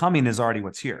what's coming is already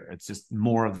what's here. It's just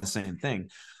more of the same thing.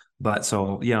 But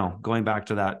so, going back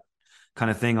to that kind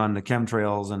of thing on the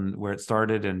chemtrails and where it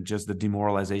started and just the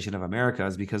demoralization of America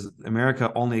is because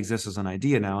America only exists as an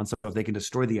idea now. And so if they can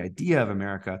destroy the idea of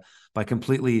America by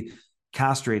completely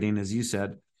castrating, as you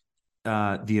said,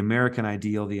 the American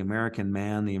ideal, the American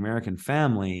man, the American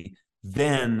family,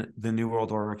 then the New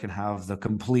World Order can have the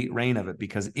complete reign of it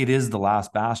because it is the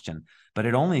last bastion, but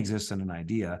it only exists in an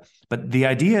idea. But the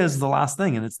idea is the last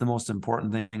thing, and it's the most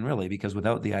important thing, really, because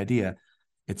without the idea,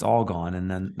 it's all gone.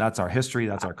 And then that's our history,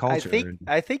 that's our I culture. think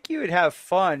I think you would have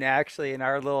fun actually in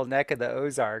our little neck of the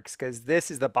Ozarks because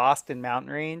this is the Boston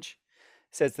Mountain Range.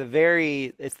 So it's the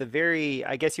very,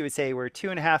 I guess you would say we're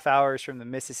 2.5 hours from the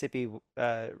Mississippi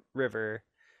River.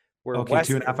 We're Okay,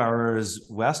 2.5 hours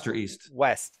west or east?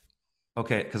 west.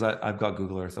 Okay, because I've got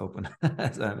Google Earth open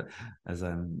as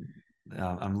I'm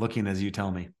looking as you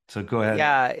tell me. So go ahead.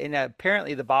 Yeah, and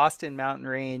apparently the Boston Mountain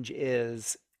Range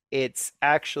it's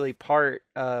actually part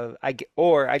of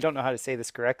or I don't know how to say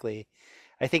this correctly.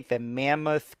 I think the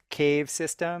Mammoth Cave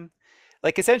system.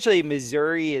 Like essentially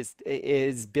Missouri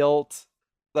is built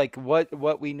like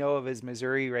what we know of as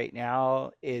Missouri right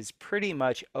now is pretty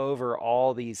much over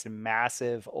all these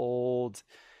massive old,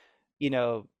 you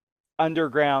know,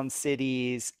 underground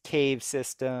cities, cave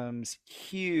systems,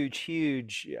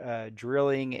 huge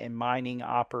drilling and mining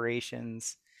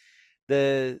operations.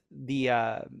 The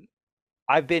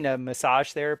I've been a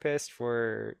massage therapist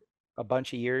for a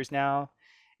bunch of years now,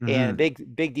 and a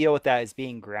Mm-hmm. big deal with that is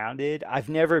being grounded. I've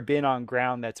never been on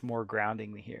ground that's more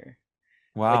grounding than here.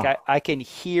 Like Wow. I can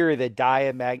hear the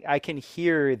diamag I can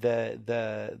hear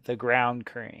the ground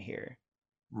current here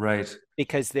Right.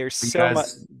 because You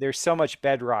guys there's so much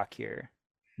bedrock here.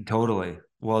 totally.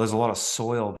 Well, there's a lot of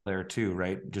soil there too,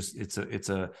 right? Just it's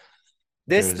a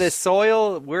This there's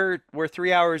soil, we're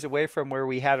 3 hours away from where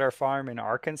we had our farm in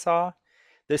Arkansas.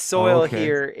 The oh, soil okay.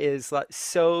 here is like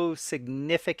so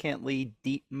significantly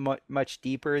deep, much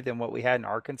deeper than what we had in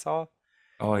Arkansas.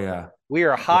 Oh yeah. We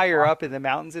are Well, higher up in the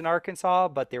mountains in Arkansas,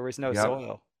 but there was no yep.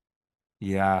 soil.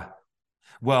 Yeah.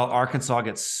 Well, Arkansas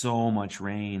gets so much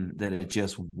rain that it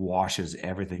just washes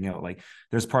everything out. Like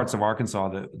there's parts of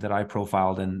Arkansas that I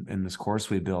profiled in this course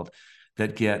we built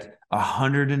that get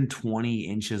 120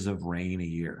 inches of rain a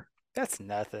year. That's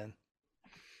nothing.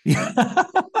 Yeah.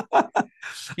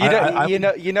 You know,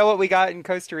 I you know what we got in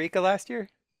Costa Rica last year?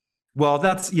 Well,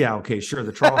 that's yeah, okay, sure.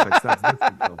 The tropics, that's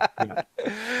different though. Yeah.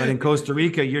 But in Costa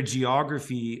Rica, your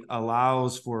geography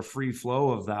allows for free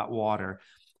flow of that water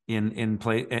in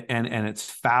play, and it's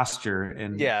faster,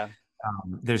 and Yeah,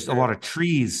 there's a lot true. of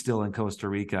trees still in Costa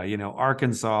Rica.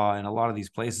 Arkansas and a lot of these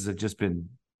places have just been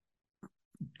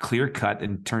clear cut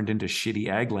and turned into shitty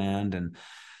ag land and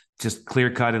just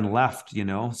clear cut and left,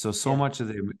 so Yeah. much of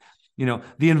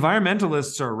the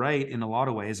environmentalists are right in a lot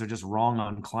of ways. They're just wrong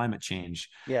on climate change.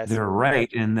 Yes. They're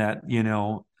right in that,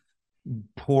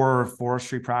 poor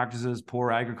forestry practices,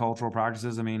 poor agricultural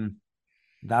practices. I mean,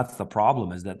 that's the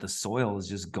problem, is that the soil is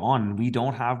just gone. We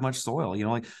don't have much soil.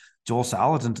 Like Joel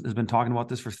Salatin has been talking about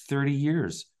this for 30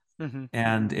 years. Hmm.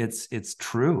 And it's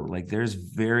true. Like there's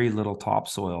very little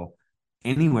topsoil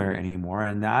anywhere anymore.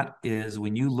 And that is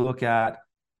when you look at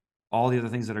all the other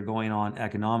things that are going on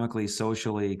economically,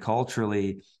 socially,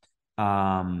 culturally,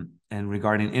 and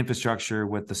regarding infrastructure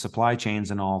with the supply chains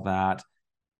and all that.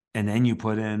 And then you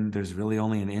put in, there's really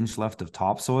only an inch left of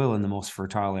topsoil in the most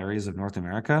fertile areas of North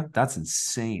America. That's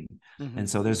insane. Hmm. And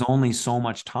so there's only so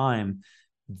much time.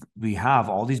 We have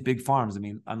all these big farms. I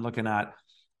mean, I'm looking at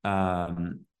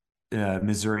um,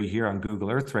 Missouri here on Google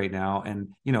Earth right now, and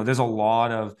there's a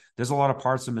lot of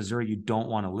parts of Missouri you don't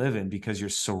want to live in because you're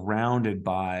surrounded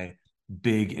by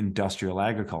big industrial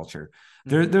agriculture.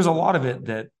 Hmm. There's a lot of it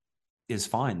that is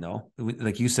fine though,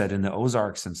 like you said, in the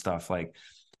Ozarks and stuff like.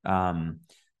 Um,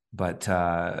 but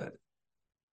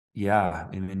yeah,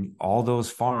 I mean, all those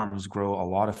farms grow a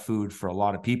lot of food for a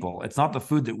lot of people. It's not the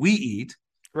food that we eat,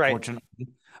 Right. fortunately,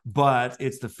 but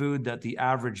it's the food that the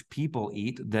average people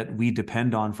eat that we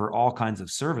depend on for all kinds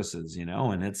of services,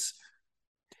 and it's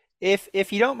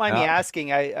If you don't mind me yeah,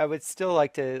 asking, I would still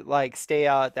like to like stay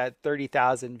out at that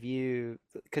 30,000 view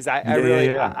because I yeah, yeah, really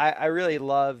yeah, I really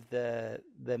love the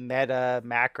meta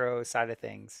macro side of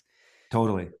things.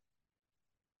 totally.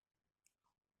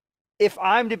 If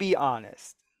I'm to be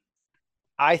honest,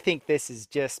 I think this is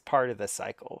just part of the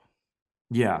cycle.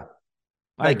 Yeah,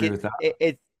 I Like agree with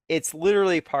that. it's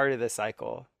literally part of the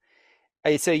cycle.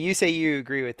 So you say you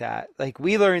agree with that. Like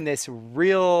we learned this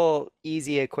real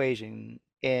easy equation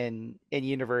in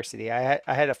university. I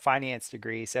had a finance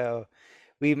degree, so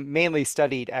we mainly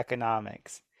studied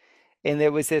economics. And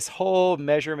there was this whole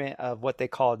measurement of what they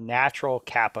called natural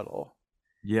capital.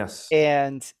 Yes.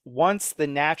 And once the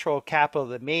natural capital,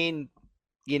 the main,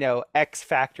 X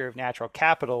factor of natural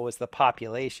capital was the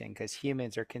population, because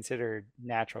humans are considered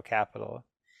natural capital.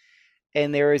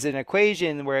 And there was an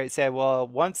equation where it said, well,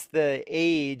 once the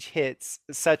age hits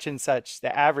such and such,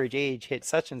 the average age hits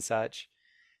such and such,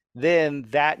 then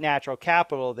that natural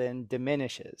capital then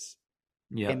diminishes.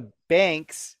 Yep. And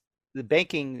banks, the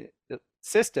banking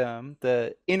system,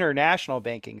 the international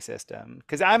banking system,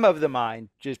 because I'm of the mind,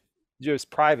 just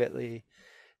privately,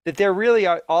 that there really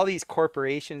are all these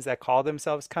corporations that call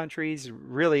themselves countries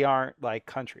really aren't like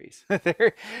countries.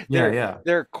 they're Yeah, they're yeah.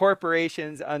 they're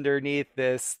corporations underneath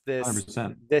this this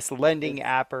 100%. this lending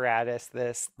apparatus,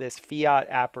 this fiat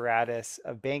apparatus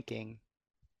of banking.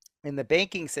 And the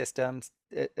banking system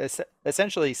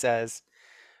essentially says,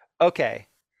 okay,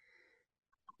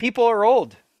 people are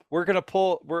old. We're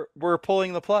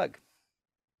pulling the plug.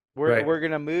 We're Right. we're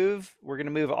gonna move we're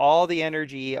gonna move all the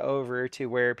energy over to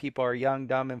where people are young,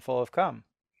 dumb, and full of cum.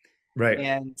 Right.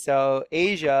 And so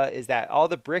Asia is that, all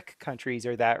the BRIC countries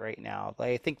are that right now.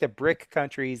 Like I think the BRIC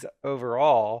countries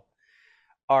overall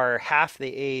are half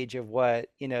the age of what,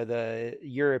 the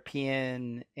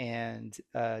European and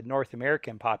North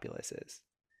American populace is.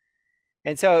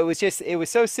 And so it was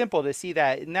so simple to see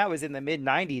that. And that was in the mid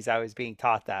 90s. I was being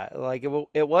taught that. Like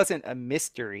it wasn't a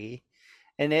mystery.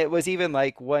 And it was even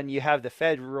like when you have the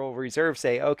Federal Reserve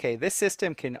say, okay, this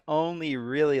system can only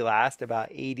really last about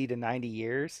 80 to 90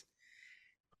 years,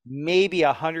 maybe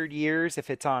 100 years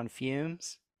if it's on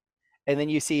fumes. And then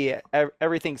you see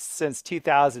everything since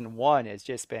 2001 has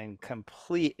just been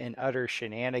complete and utter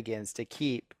shenanigans to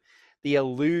keep the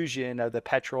illusion of the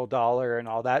petrodollar and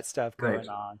all that stuff Right. going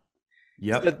on.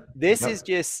 So Yep. this is Yep.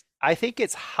 just, I think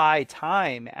it's high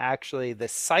time, actually, the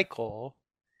cycle,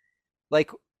 like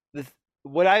the,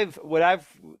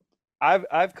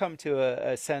 I've come to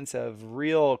a sense of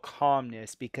real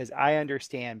calmness because I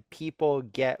understand people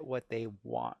get what they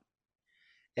want,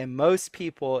 and most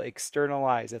people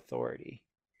externalize authority.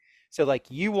 So like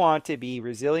you want to be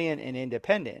resilient and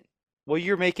independent. Well,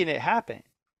 you're making it happen.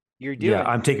 You're Yeah, doing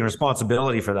I'm it. taking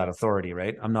responsibility for that authority,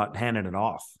 right? I'm not handing it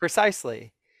off.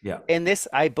 Precisely. Yeah. And this,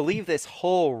 I believe this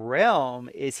whole realm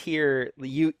is here.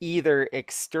 You either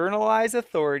externalize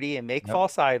authority and make Yep.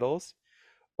 false idols,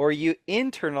 or you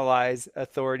internalize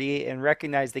authority and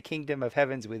recognize the kingdom of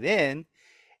heavens within,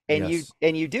 and you Yes.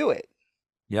 and you do it.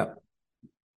 Yep.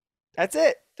 That's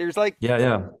it. There's like, Yeah.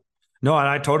 Yeah. No, and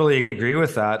I totally agree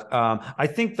with that. I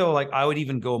think though, like I would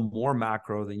even go more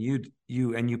macro than you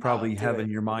oh, probably do have it.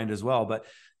 in your mind as well. But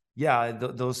yeah,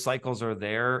 those cycles are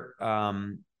there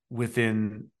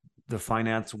within the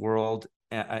finance world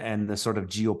and the sort of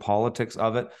geopolitics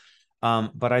of it.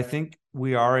 But I think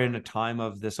we are in a time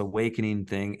of this awakening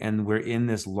thing, and we're in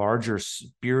this larger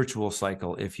spiritual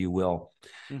cycle, if you will.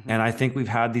 Mm-hmm. And I think we've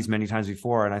had these many times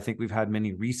before, and I think we've had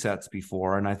many resets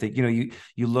before. And I think, you know,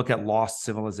 you look at lost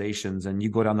civilizations and you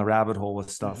go down the rabbit hole with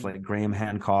stuff Mm-hmm. like Graham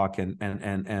Hancock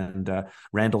and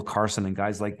Randall Carson and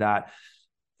guys like that,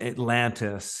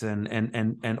 Atlantis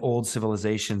and old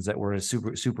civilizations that were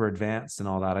super advanced and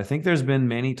all that. I think there's been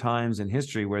many times in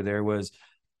history where there was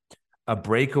a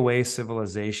breakaway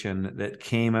civilization that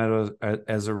came out of,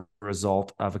 as a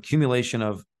result of accumulation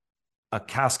of a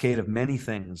cascade of many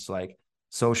things like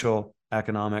social,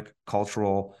 economic,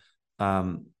 cultural,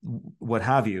 what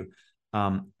have you,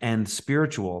 and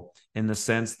spiritual, in the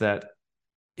sense that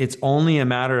it's only a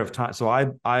matter of time. So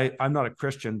I'm not a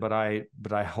Christian, but I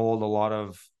hold a lot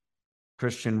of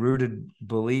Christian rooted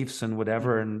beliefs and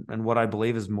whatever, Mm-hmm. and what I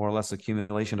believe is more or less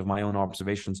accumulation of my own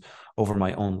observations over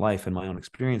my own life and my own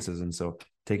experiences. And so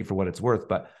take it for what it's worth.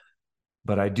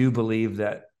 But I do believe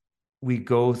that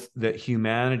that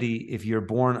humanity, if you're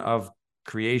born of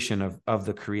creation of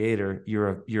the creator,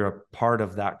 you're a part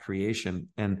of that creation.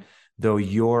 And though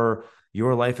your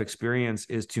life experience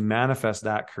is to manifest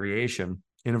that creation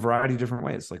in a variety of different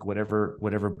ways, like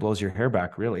whatever blows your hair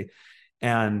back, really.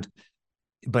 And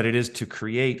but it is to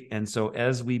create. And so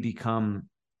as we become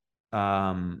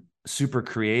super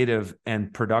creative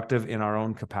and productive in our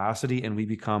own capacity, and we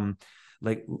become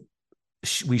like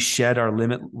we shed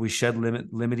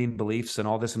limiting beliefs and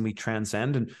all this, and we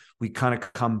transcend, and we kind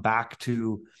of come back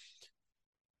to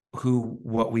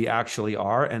what we actually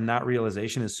are, and that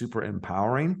realization is super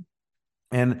empowering.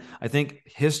 And I think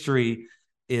history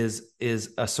is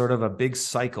a sort of a big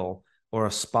cycle, or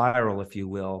a spiral, if you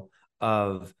will,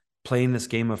 of playing this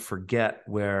game of forget,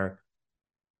 where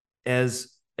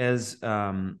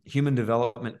human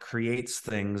development creates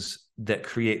things that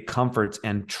create comforts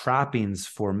and trappings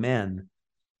for men,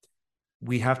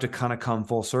 we have to kind of come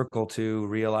full circle to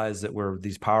realize that we're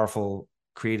these powerful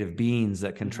creative beings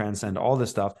that can Mm-hmm. transcend all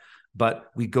this stuff. But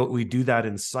we do that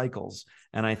in cycles.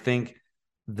 And I think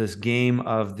this game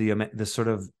of this sort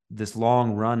of this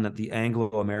long run that the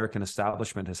Anglo-American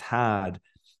establishment has had,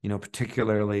 you know,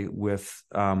 particularly with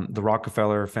the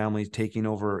Rockefeller family taking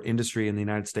over industry in the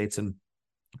United States and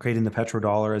creating the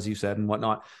petrodollar, as you said, and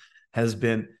whatnot, has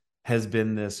been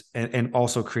this, and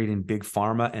also creating big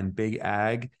pharma and big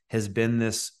ag, has been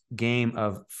this game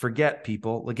of forget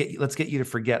people. Let's get you to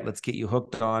forget. Let's get you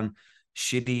hooked on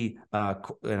shitty,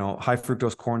 high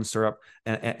fructose corn syrup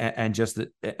and just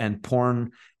and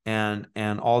porn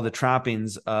and all the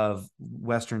trappings of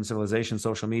Western civilization,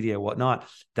 social media, whatnot.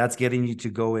 That's getting you to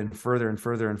go in further and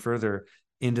further and further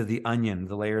into the onion,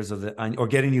 the layers of the onion, or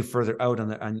getting you further out on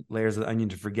the layers of the onion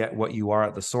to forget what you are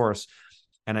at the source.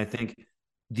 And I think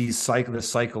this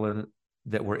cycle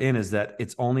that we're in is that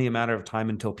it's only a matter of time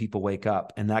until people wake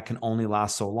up, and that can only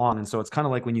last so long. And so it's kind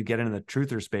of like when you get into the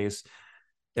truther space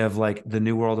of like the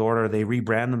New World Order, they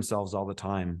rebrand themselves all the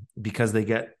time because they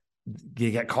get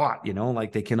caught, you know,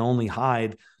 like they can only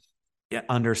hide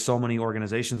under so many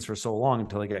organizations for so long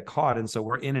until they get caught. And so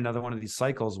we're in another one of these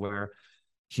cycles where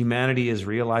humanity is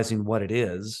realizing what it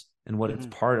is and what it's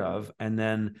Mm-hmm. part of. And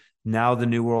then now the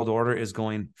New World Order is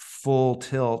going full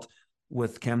tilt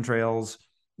with chemtrails,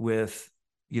 with,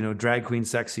 you know, drag queen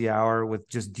sexy hour, with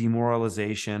just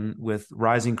demoralization, with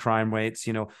rising crime rates,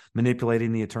 you know,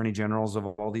 manipulating the attorney generals of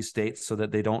all these states so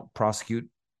that they don't prosecute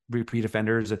repeat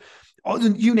offenders.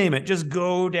 You name it, just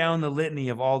go down the litany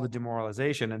of all the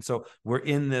demoralization. And so we're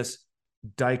in this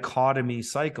dichotomy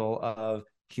cycle of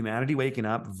humanity waking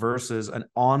up versus an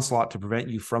onslaught to prevent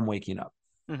you from waking up.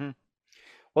 Mm-hmm.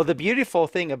 Well, the beautiful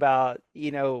thing about,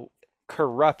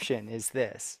 corruption is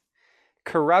this: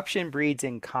 corruption breeds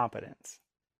incompetence.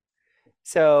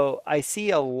 So I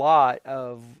see a lot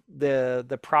of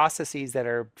the processes that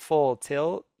are full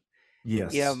tilt.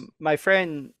 Yes. My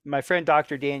friend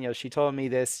Dr. Daniel, she told me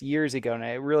this years ago, and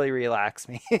it really relaxed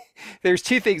me. There's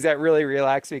two things that really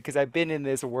relax me because I've been in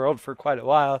this world for quite a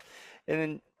while. And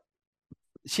then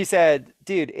she said,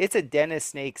 "Dude, it's a den of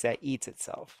snakes that eats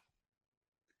itself."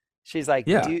 She's like,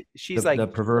 Yeah. "Dude," The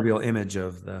proverbial image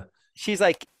of the she's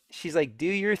like, "Do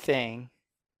your thing,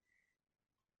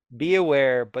 be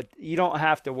aware, but you don't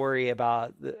have to worry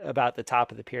about the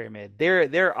top of the pyramid.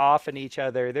 They're off in each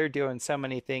other. They're doing so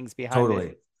many things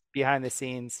totally. behind the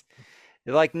scenes.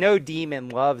 Like no demon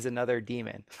loves another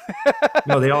demon.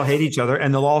 No, they all hate each other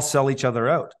and they'll all sell each other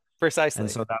out. And Precisely.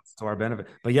 so that's to our benefit.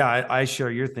 But yeah, I share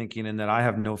your thinking in that I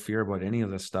have no fear about any of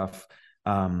this stuff.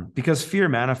 Because fear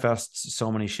manifests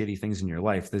so many shitty things in your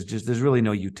life. There's really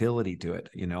no utility to it,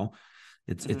 you know.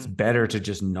 It's Hmm. better to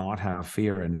just not have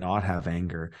fear and not have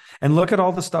anger. And look at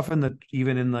all the stuff in the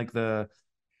even in like the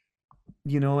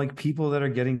like people that are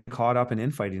getting caught up in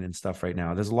infighting and stuff right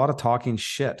now. There's a lot of talking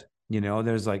shit,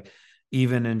 there's like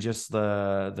even in just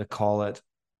the call it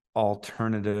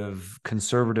alternative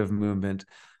conservative movement,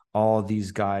 all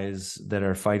these guys that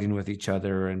are fighting with each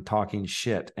other and talking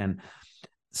shit. And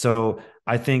so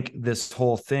I think this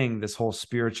whole thing, this whole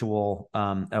spiritual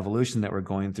evolution that we're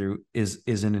going through is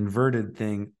an inverted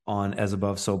thing on as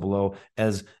above, so below,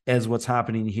 as what's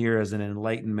happening here as an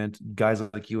enlightenment. Guys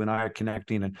like you and I are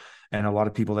connecting, and a lot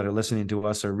of people that are listening to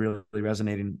us are really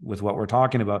resonating with what we're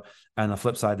talking about. And on the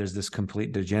flip side, there's this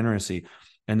complete degeneracy,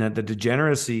 and that the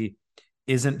degeneracy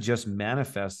isn't just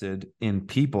manifested in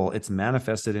people, it's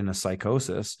manifested in a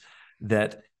psychosis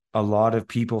that a lot of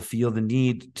people feel the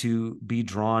need to be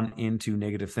drawn into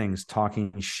negative things,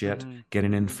 talking shit, Hmm.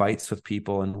 getting in Hmm. fights with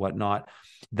people and whatnot.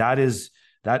 That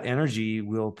energy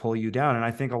will pull you down. And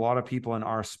I think a lot of people in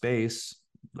our space,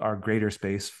 our greater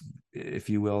space, if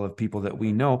you will, of people that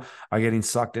we know are getting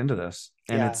sucked into this.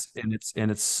 And Yeah,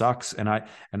 it sucks. And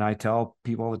I tell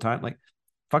people all the time, like,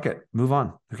 fuck it, move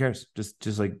on. Who cares?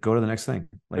 Just like go to the next thing.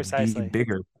 Like be precisely.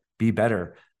 bigger, be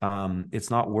better. It's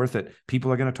not worth it.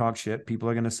 People are going to talk shit. People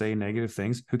are going to say negative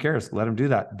things. Who cares? Let them do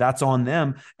that. That's on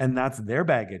them, and that's their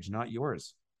baggage, not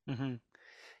yours. Hmm.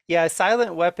 Yeah,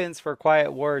 silent weapons for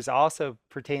quiet wars also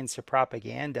pertains to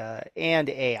propaganda and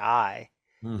AI.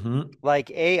 Mm-hmm. Like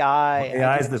AI,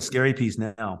 AI is the scary piece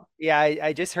now. yeah,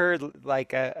 I just heard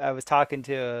like I was talking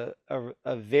to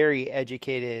a very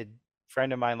educated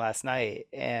friend of mine last night,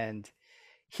 and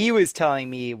he was telling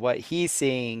me what he's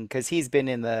seeing because he's been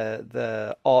in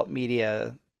the alt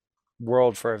media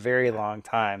world for a very long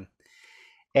time.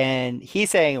 And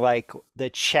he's saying like the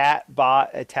chat bot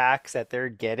attacks that they're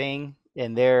getting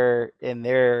in their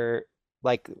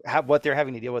like what they're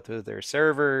having to deal with their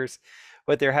servers,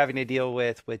 what they're having to deal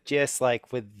with just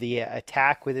like with the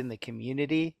attack within the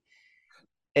community.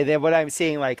 And then what I'm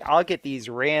seeing, like I'll get these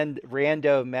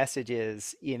rando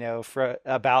messages, for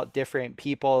about different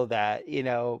people that,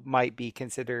 might be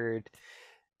considered,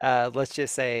 let's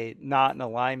just say, not in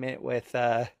alignment with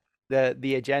the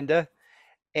agenda.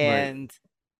 Right. And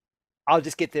I'll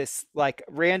just get this like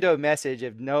rando message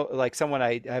of no, like someone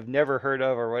I have never heard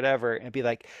of or whatever, and be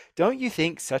like, "Don't you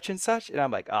think such and such?" And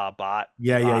I'm like, "Ah, bot,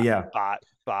 Yeah, yeah, bot, yeah. bot,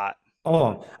 bot."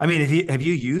 Oh, I mean, have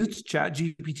you used Chat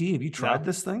GPT? Have you No, tried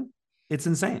this thing? It's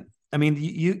insane. I mean,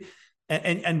 you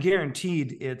and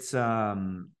guaranteed it's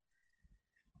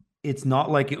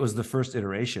not like it was the first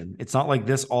iteration. It's not like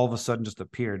this all of a sudden just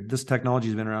appeared. This technology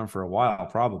has been around for a while,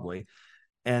 probably.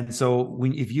 And so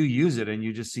if you use it and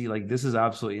you just see like this is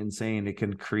absolutely insane, it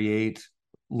can create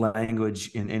language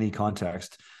in any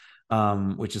context,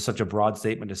 which is such a broad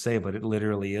statement to say, but it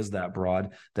literally is that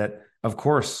broad. That of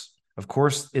course,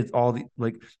 it's all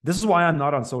like this is why I'm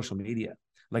not on social media.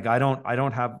 Like I'm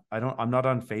not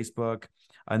on Facebook.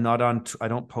 I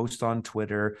don't post on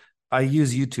Twitter. I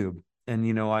use YouTube.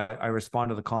 And I respond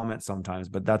to the comments sometimes,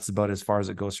 but that's about as far as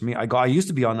it goes for me. I used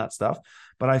to be on that stuff,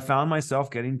 but I found myself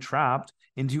getting trapped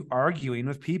into arguing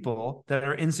with people that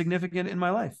are insignificant in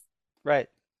my life right,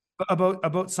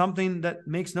 about something that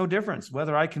makes no difference.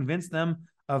 Whether I convince them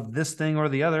of this thing or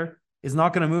the other is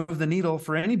not going to move the needle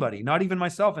for anybody, not even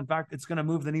myself. In fact, it's going to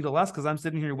move the needle less because I'm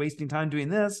sitting here wasting time doing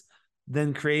this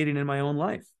than creating in my own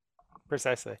life.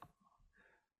 precisely.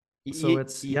 So You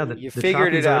it's, you, yeah, you the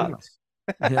figured it trappings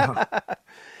are in out. us. Yeah.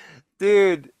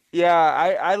 Dude,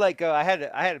 yeah, I let go. I had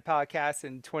a podcast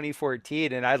in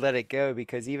 2014 and I let it go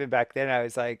because even back then I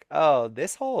was like, "Oh,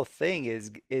 this whole thing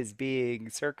is being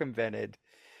circumvented."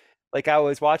 Like I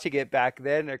was watching it back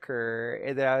then occur,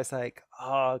 and then I was like,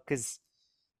 "Oh, because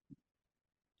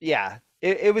yeah,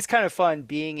 it was kind of fun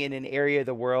being in an area of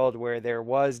the world where there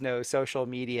was no social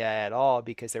media at all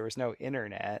because there was no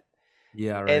internet."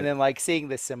 Yeah. And Right. then like seeing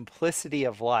the simplicity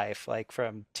of life, like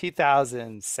from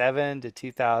 2007 to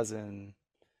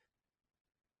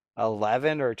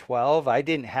 2011 or 12, I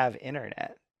didn't have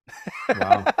internet.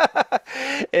 Wow.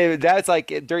 And that's like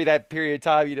during that period of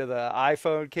time, the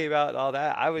iPhone came out and all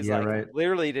that. I was Yeah. like Right.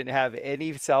 literally didn't have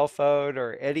any cell phone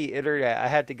or any internet. I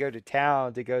had to go to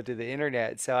town to go to the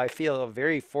internet. So I feel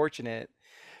very fortunate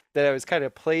that I was kind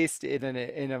of placed in an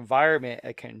environment,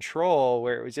 a control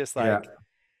where it was just Yeah. like,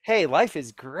 hey, life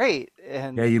is great. Yeah.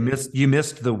 And You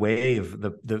missed the wave,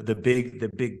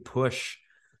 the big push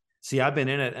See, I've been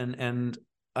in it, and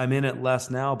I'm in it less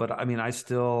now, but I mean, I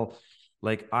still,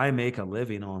 like, I make a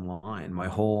living online. My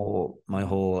whole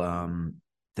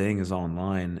thing is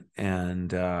online,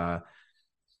 and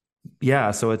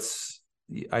yeah, so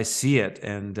I see it,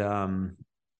 and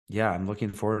yeah, I'm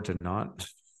looking forward to not.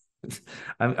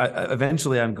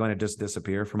 Eventually I'm going to just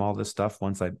disappear from all this stuff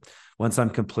once I'm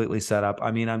completely set up.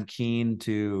 I mean, I'm keen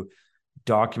to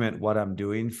document what I'm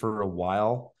doing for a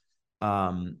while,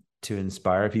 to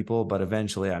inspire people, but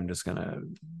eventually I'm just gonna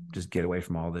just get away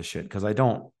from all this shit, because I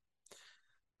don't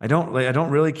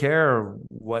really care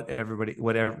what everybody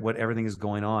what everything is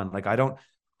going on. Like, I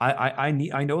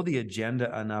know the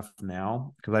agenda enough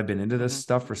now, because I've been into this Hmm.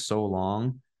 stuff for so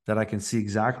long, that I can see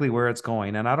exactly where it's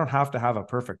going, and I don't have to have a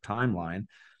perfect timeline,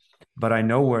 but I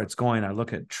know where it's going. I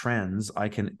look at trends. I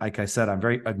can, like I said, I'm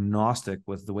very agnostic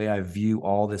with the way I view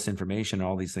all this information,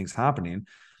 all these things happening.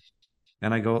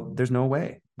 And I go, there's no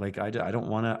way. Like, I don't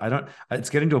want to,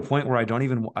 it's getting to a point where I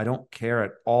don't care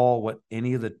at all what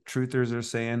any of the truthers are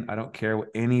saying. I don't care what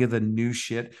any of the new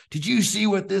shit. Did you see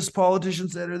what this politician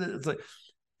said? It's like,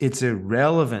 it's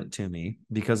irrelevant to me,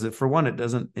 because for one, it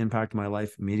doesn't impact my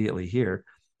life immediately here.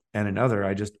 And another,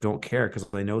 I just don't care, because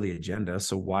I know the agenda.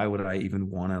 So why would I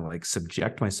even want to, like,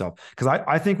 subject myself? Because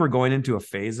I think we're going into a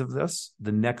phase of this.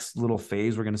 The next little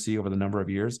phase we're going to see over the number of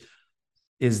years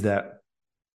is that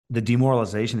the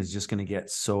demoralization is just going to get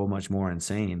so much more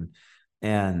insane.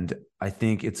 And I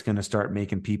think it's going to start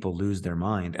making people lose their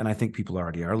mind. And I think people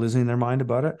already are losing their mind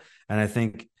about it. And I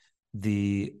think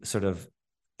the sort of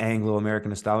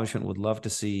Anglo-American establishment would love to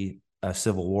see a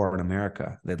civil war in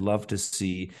America. They'd love to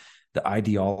see the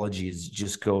ideologies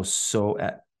just go so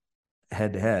at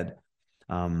head to head,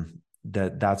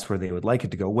 that's where they would like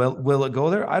it to go. Well, will it go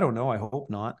there? I don't know. I hope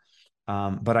not.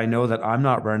 But I know that I'm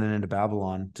not running into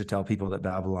Babylon to tell people that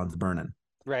Babylon's burning.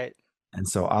 Right. And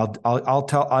so I'll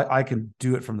tell, I can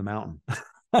do it from the mountain.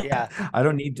 Yeah. I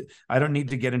don't need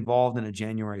to get involved in a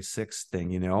January 6th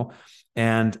thing, you know?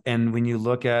 And when you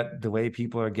look at the way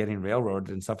people are getting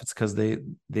railroaded and stuff, it's because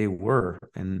they were.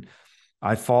 And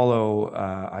I've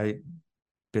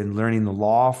been learning the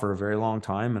law for a very long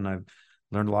time, and I've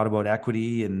learned a lot about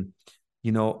equity. And,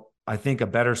 I think a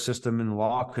better system in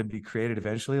law could be created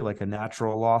eventually, like a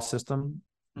natural law system.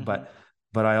 Hmm.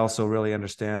 But I also really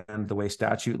understand the way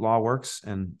statute law works,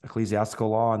 and ecclesiastical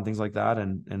law, and things like that,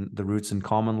 and the roots in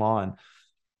common law. And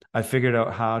I figured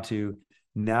out how to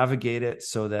navigate it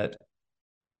so that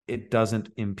it doesn't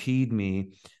impede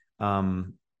me.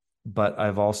 But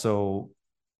I've also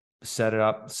set it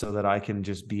up so that I can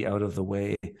just be out of the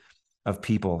way of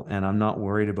people. And I'm not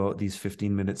worried about these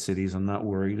 15-minute cities. I'm not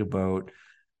worried about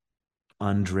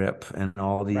undrip and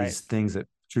all Right. these things that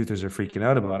truthers are freaking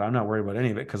out about. I'm not worried about any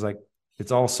of it, because, like,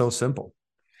 it's all so simple.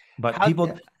 But How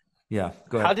people, yeah,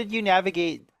 go how ahead. did you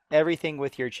navigate everything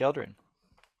with your children?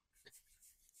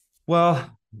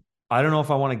 Well, I don't know if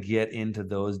I want to get into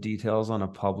those details on a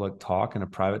public talk. And a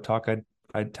private talk,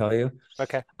 I'd tell you.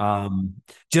 Okay. Um,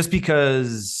 just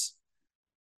because,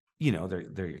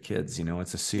 they're your kids, it's a Yeah.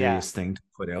 serious thing to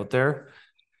put out there.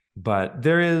 But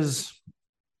there is,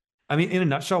 I mean, in a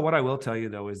nutshell, what I will tell you,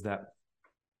 though, is that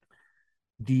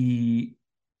the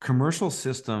commercial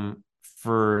system,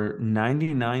 for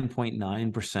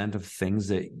 99.9% of things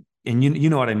that, and you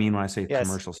know what I mean when I say Yes.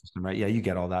 commercial system, right? Yeah, you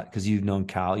get all that, because you've known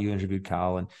Cal, you interviewed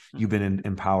Cal, and you've Hmm. been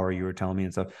in Power, you were telling me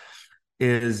and stuff,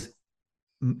 is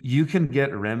you can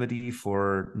get a remedy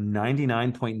for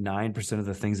 99.9% of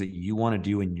the things that you want to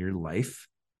do in your life.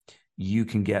 You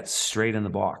can get straight in the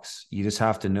box. You just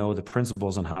have to know the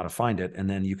principles on how to find it, and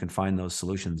then you can find those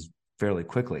solutions fairly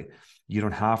quickly. You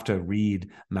don't have to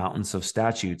read mountains of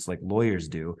statutes like lawyers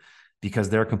do, because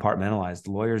they're compartmentalized.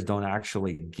 Lawyers don't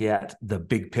actually get the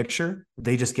big picture.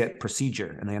 They just get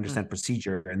procedure, and they understand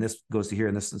procedure, and this goes to here,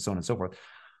 and this, and so on and so forth.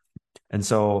 And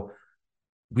so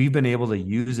we've been able to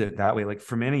use it that way. Like,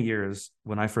 for many years,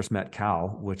 when I first met Cal,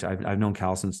 which I've known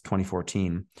Cal since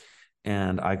 2014,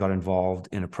 and I got involved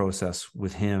in a process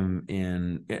with him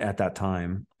at that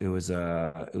time. It was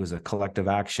a collective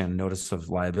action notice of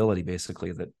liability,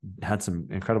 basically, that had some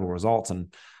incredible results,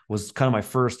 and was kind of my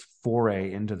first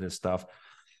foray into this stuff.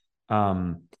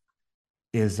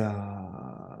 Is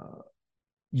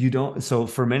you don't So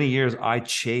for many years I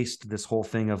chased this whole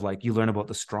thing of, like, you learn about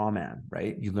the straw man,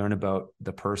 right? You learn about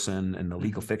the person and the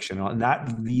legal Hmm. fiction, and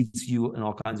that leads you in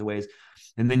all kinds of ways.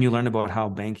 And then you learn about how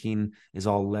banking is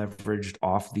all leveraged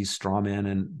off these straw men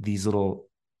and these little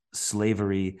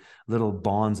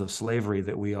bonds of slavery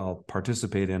that we all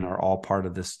participate in, are all part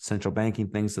of this central banking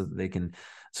thing, so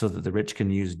that the rich can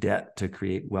use debt to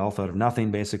create wealth out of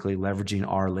nothing, basically leveraging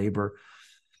our labor.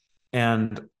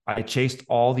 And I chased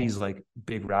all these like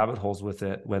big rabbit holes with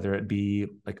it, whether it be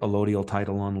like allodial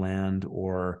title on land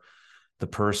or the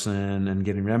person and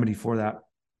getting remedy for that.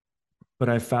 But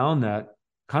I found that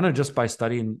kind of just by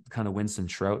studying kind of Winston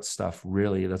Trout stuff,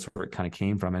 really, that's where it kind of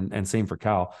came from. And same for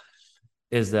Cal,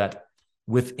 is that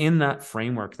within that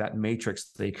framework, that matrix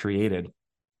they created,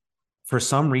 for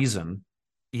some reason,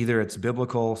 either it's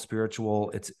biblical,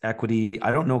 spiritual, it's equity.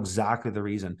 I don't know exactly the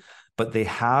reason, but they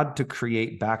had to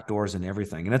create backdoors and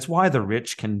everything. And that's why the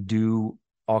rich can do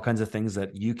all kinds of things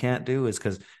that you can't do, is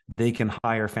because they can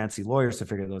hire fancy lawyers to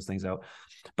figure those things out.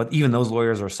 But even those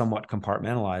lawyers are somewhat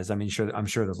compartmentalized. I mean, I'm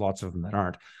sure there's lots of them that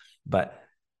aren't, but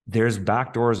there's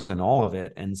backdoors in all of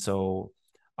it. And so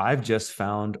I've just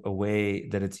found a way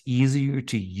that it's easier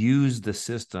to use the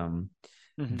system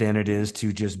than it is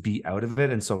to just be out of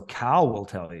it. And so Cal will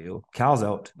tell you, Cal's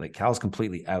out, like Cal's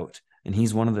completely out. And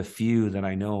he's one of the few that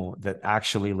I know that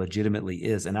actually legitimately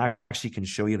is, and actually can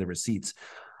show you the receipts.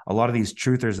 A lot of these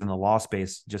truthers in the law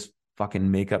space just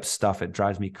fucking make up stuff. It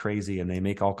drives me crazy. And they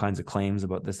make all kinds of claims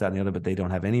about this, that, and the other, but they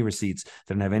don't have any receipts.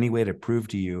 They don't have any way to prove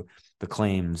to you the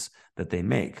claims that they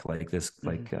make. Like this,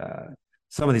 like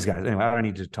some of these guys, anyway, I don't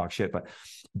need to talk shit,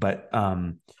 but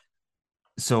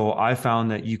so I found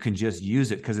that you can just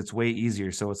use it because it's way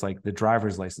easier. So it's like the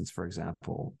driver's license, for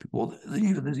example. Well,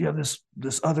 you have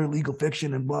this other legal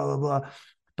fiction and blah, blah, blah.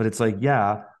 But it's like,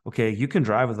 yeah, okay, you can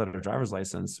drive without a driver's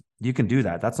license. You can do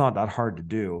that. That's not that hard to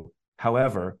do.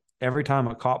 However, every time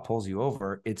a cop pulls you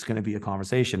over, it's going to be a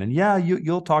conversation. And yeah,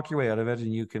 you'll talk your way out of it,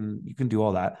 and you can do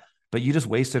all that. But you just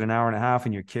wasted an hour and a half,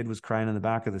 and your kid was crying in the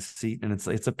back of the seat, and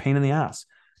it's a pain in the ass.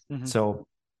 So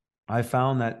I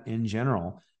found that in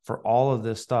general, for all of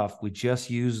this stuff, we just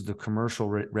use the commercial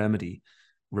remedy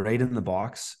right in the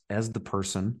box as the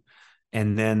person,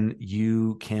 and then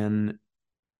you can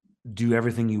do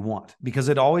everything you want, because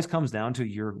it always comes down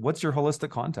to what's your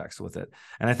holistic context with it.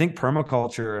 And I think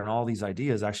permaculture and all these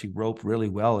ideas actually rope really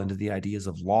well into the ideas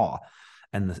of law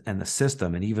and the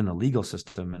system, and even the legal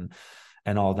system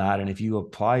and all that. And if you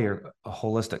apply your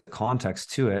holistic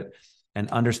context to it and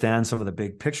understand some of the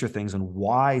big picture things and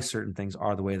why certain things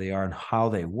are the way they are and how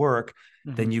they work,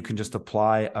 then you can just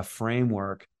apply a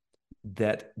framework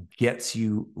that gets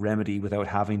you remedy without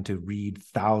having to read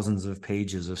thousands of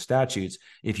pages of statutes,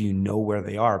 if you know where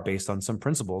they are based on some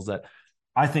principles that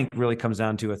I think really comes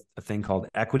down to a thing called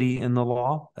equity in the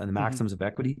law and the maxims of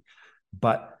equity.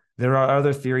 But there are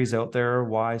other theories out there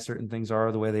why certain things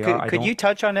are the way they are. Could you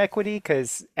touch on equity?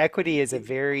 Because equity is a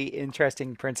very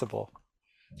interesting principle.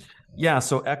 Yeah.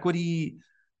 So equity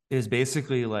is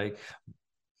basically like,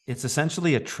 it's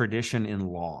essentially a tradition in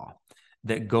law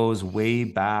that goes way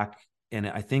back. And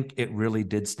I think it really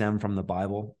did stem from the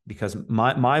Bible, because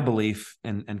my belief,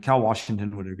 and Cal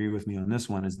Washington would agree with me on this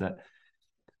one, is that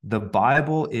the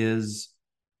Bible is,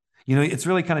 it's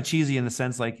really kind of cheesy in the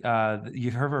sense like,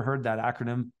 you've ever heard that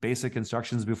acronym, basic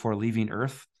instructions before leaving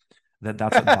Earth? That's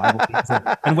what the Bible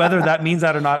means. And whether that means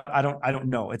that or not, I don't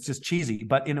know. It's just cheesy.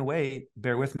 But in a way,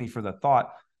 bear with me for the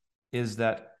thought, is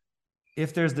that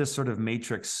if there's this sort of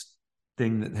matrix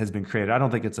thing that has been created, I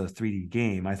don't think it's a 3D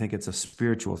game. I think it's a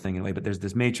spiritual thing in a way, but there's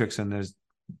this matrix, and there's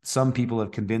some people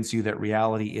have convinced you that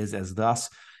reality is as thus.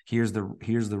 Here's the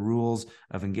rules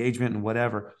of engagement and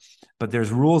whatever, but there's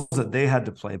rules that they had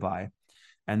to play by.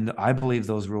 And I believe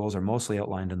those rules are mostly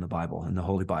outlined in the Bible, in the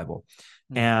Holy Bible.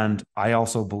 And I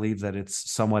also believe that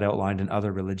it's somewhat outlined in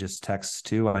other religious texts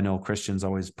too. I know Christians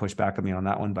always push back at me on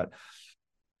that one, but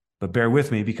bear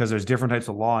with me, because there's different types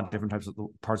of law in different types of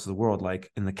parts of the world.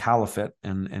 Like in the Caliphate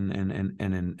and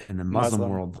in the Muslim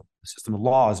world, the system of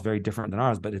law is very different than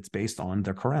ours, but it's based on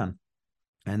the Quran.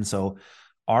 And so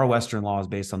our Western law is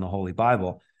based on the Holy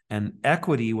Bible. And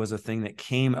equity was a thing that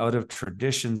came out of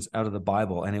traditions out of the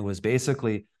Bible. And it was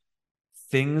basically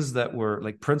things that were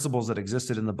like principles that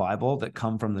existed in the Bible that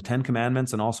come from the 10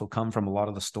 Commandments and also come from a lot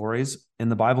of the stories in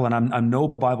the Bible. And I'm no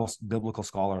biblical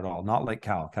scholar at all, not like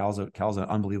Cal. Cal's an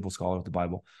unbelievable scholar of the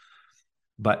Bible.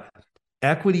 But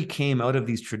equity came out of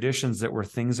these traditions that were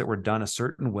things that were done a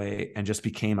certain way and just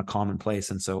became a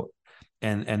commonplace. And so,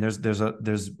 and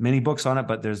there's many books on it,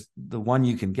 but there's the one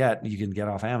you can get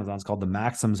off Amazon. It's called The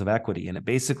Maxims of Equity. And it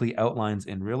basically outlines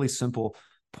in really simple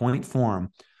point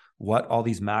form what all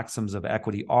these maxims of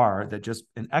equity are.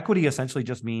 And equity essentially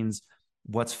just means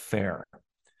what's fair.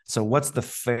 So what's the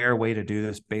fair way to do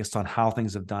this based on how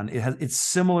things have done? It's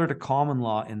similar to common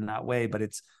law in that way, but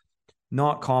it's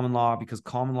not common law, because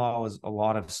common law was a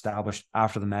lot of established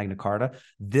after the Magna Carta.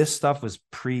 This stuff was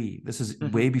this is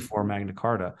way before Magna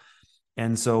Carta.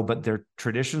 And so, but they're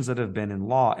traditions that have been in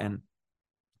law, and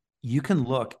you can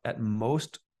look at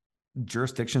most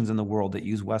jurisdictions in the world that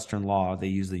use Western law, they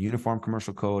use the Uniform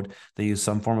Commercial Code, they use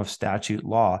some form of statute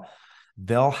law,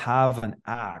 they'll have an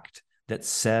act that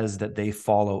says that they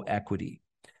follow equity.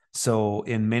 So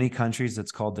in many countries,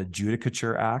 it's called the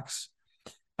Judicature Acts.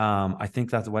 I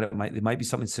think that's what it might be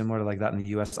something similar to like that in the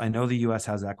US. I know the US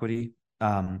has equity.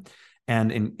 And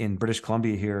in British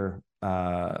Columbia here,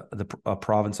 a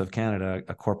province of Canada,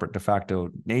 a corporate de facto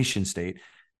nation state,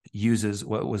 uses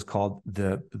what was called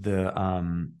the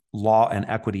Law and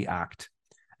Equity Act.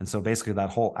 And so basically that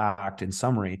whole act, in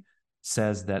summary,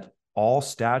 says that all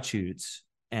statutes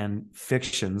and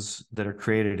fictions that are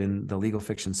created in the legal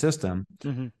fiction system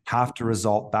Mm-hmm. have to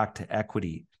result back to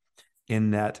equity,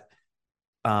 in that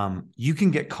you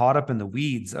can get caught up in the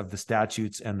weeds of the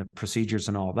statutes and the procedures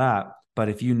and all that. But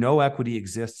if you know equity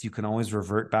exists, you can always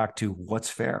revert back to what's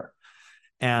fair.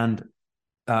 And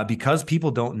because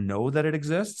people don't know that it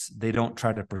exists, they don't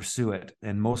try to pursue it.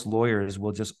 And most lawyers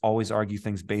will just always argue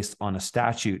things based on a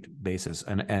statute basis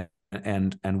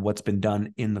and what's been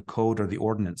done in the code or the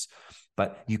ordinance.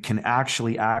 But you can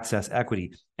actually access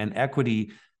equity, and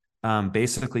equity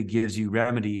basically gives you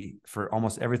remedy for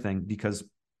almost everything, because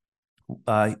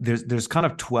there's kind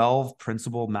of 12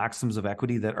 principal maxims of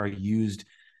equity that are used,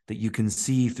 that you can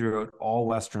see throughout all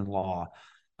Western law.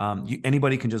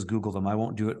 Anybody can just Google them. I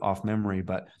won't do it off memory,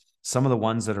 but some of the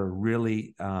ones that are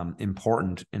really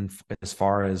important as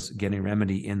far as getting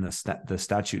remedy in the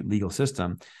statute legal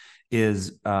system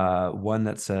is one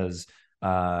that says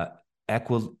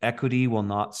equity will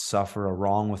not suffer a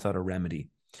wrong without a remedy.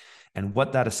 And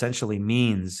what that essentially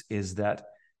means is that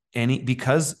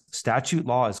because statute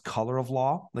law is color of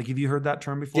law. Like, have you heard that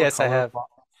term before? Yes, I Color of have. law.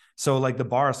 So like the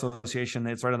Bar Association,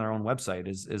 it's right on their own website,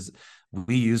 is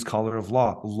we use color of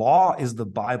law. Law is the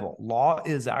Bible. Law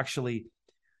is actually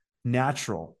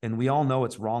natural. And we all know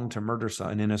it's wrong to murder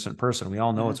an innocent person. We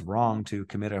all know Mm-hmm. it's wrong to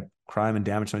commit a crime and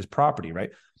damage somebody's property, right?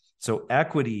 So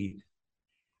equity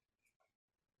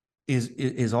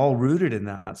is all rooted in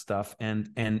that stuff. And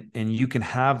you can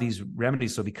have these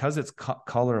remedies. So because it's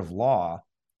color of law,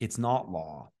 it's not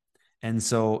law. And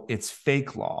so it's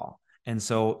fake law. And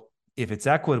so if it's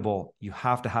equitable, you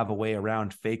have to have a way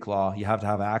around fake law. You have to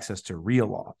have access to real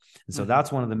law. And so Mm-hmm.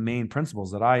 that's one of the main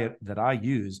principles that I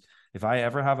use. If I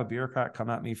ever have a bureaucrat come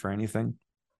at me for anything,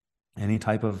 any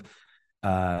type of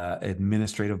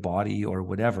administrative body or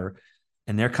whatever,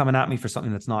 and they're coming at me for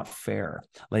something that's not fair.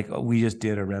 Like, we just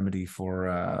did a remedy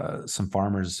for some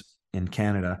farmers in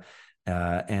Canada,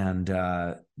 and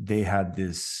they had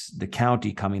the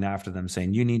county coming after them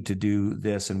saying, you need to do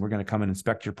this, and we're going to come and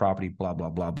inspect your property, blah, blah,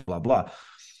 blah, blah, blah.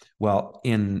 Well,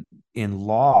 in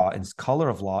law, in color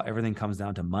of law, everything comes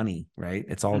down to money, right?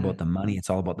 It's all Mm-hmm. about the money.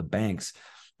 It's all about the banks.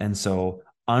 And so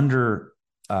under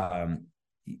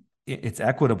it's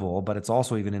equitable, but it's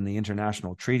also even in the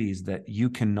international treaties that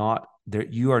you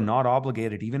are not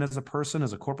obligated, even as a person,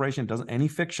 as a corporation, any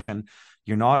fiction,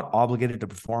 you're not obligated to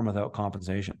perform without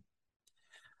compensation.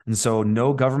 And so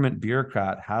no government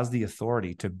bureaucrat has the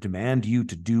authority to demand you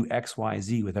to do X, Y,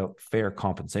 Z without fair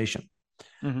compensation.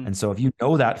 Mm-hmm. And so if you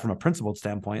know that from a principled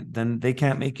standpoint, then they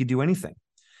can't make you do anything.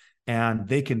 And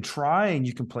they can try, and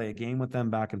you can play a game with them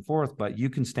back and forth, but you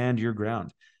can stand your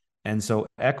ground. And so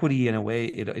equity, in a way,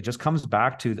 it just comes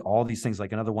back to all these things.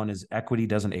 Like, another one is equity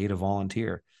doesn't aid a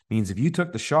volunteer. It means if you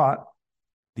took the shot,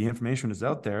 the information is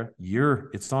out there,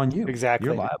 it's on you. You're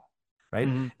Exactly. liable, right?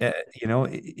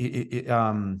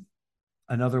 Mm-hmm.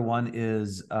 Another one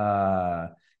is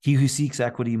he who seeks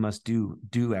equity must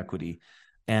do equity.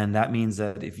 And that means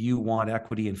that if you want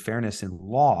equity and fairness in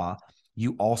law,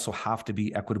 you also have to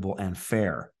be equitable and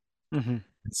fair. Mm-hmm.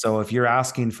 So if you're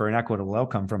asking for an equitable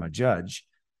outcome from a judge,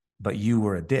 but you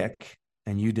were a dick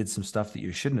and you did some stuff that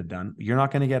you shouldn't have done, you're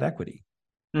not going to get equity.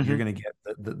 Mm-hmm. You're going to get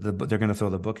they're going to throw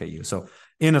the book at you. So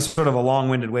in a sort of a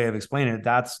long-winded way of explaining it,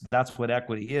 that's what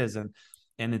equity is. And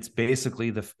it's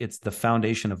basically it's the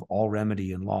foundation of all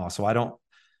remedy in law. So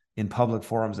in public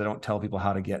forums, I don't tell people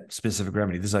how to get specific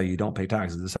remedy. This is how you don't pay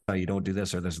taxes. This is how you don't do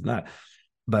this or this and that.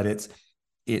 But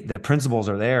the principles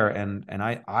are there. And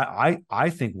I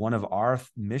think one of our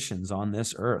missions on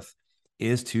this earth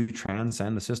is to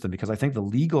transcend the system, because I think the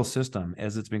legal system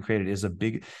as it's been created is a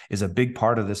big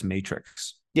part of this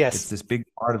matrix. Yes. It's this big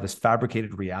part of this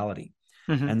fabricated reality.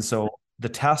 Mm-hmm. And so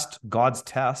God's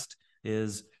test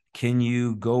is, can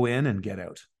you go in and get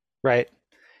out? Right.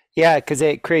 Yeah, because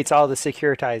it creates all the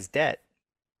securitized debt.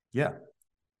 Yeah.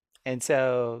 And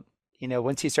so,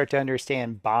 once you start to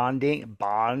understand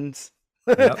bonds,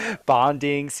 Yep.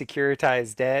 bonding,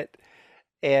 securitized debt,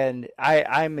 and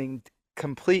I'm in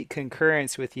complete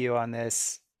concurrence with you on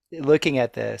this, looking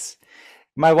at this.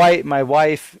 My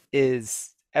wife is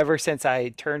ever since I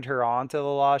turned her on to the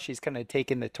law, she's kind of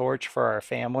taken the torch for our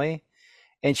family.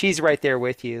 And she's right there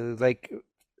with you. Like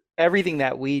everything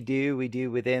that we do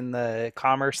within the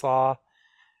commerce law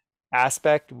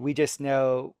aspect. We just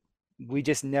know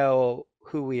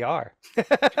who we are.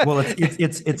 Well,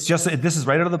 it's just this is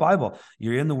right out of the Bible.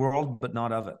 You're in the world, but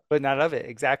not of it. But not of it,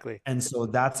 exactly. And so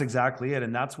that's exactly it.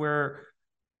 And that's where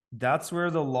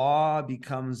the law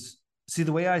becomes. See,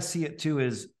 the way I see it too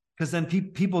is because then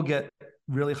people get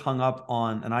really hung up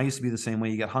on, and I used to be the same way.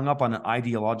 You get hung up on an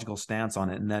ideological stance on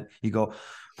it, and that you go,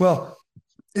 well,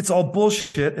 it's all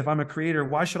bullshit. If I'm a creator,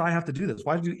 why should I have to do this?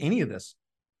 Why do any of this?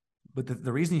 But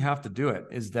the reason you have to do it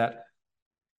is that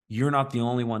you're not the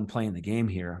only one playing the game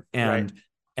here. Right.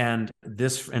 And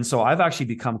so I've actually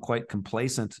become quite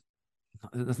complacent.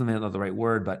 That's not the right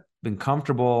word, but been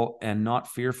comfortable and not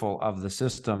fearful of the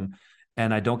system.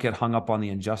 And I don't get hung up on the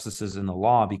injustices in the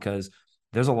law because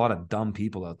there's a lot of dumb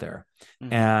people out there.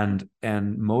 Mm-hmm.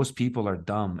 And most people are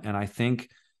dumb. And I think,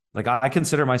 like, I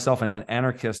consider myself an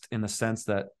anarchist in the sense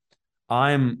that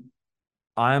I'm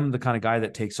I'm the kind of guy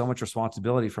that takes so much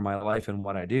responsibility for my life and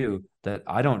what I do that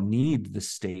I don't need the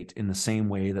state in the same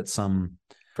way that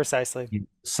Precisely.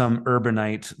 some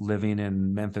urbanite living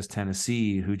in Memphis,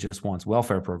 Tennessee, who just wants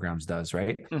welfare programs does,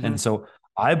 right? Mm-hmm. And so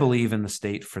I believe in the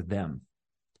state for them.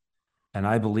 And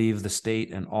I believe the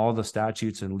state and all the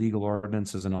statutes and legal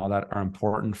ordinances and all that are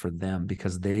important for them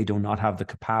because they do not have the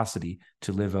capacity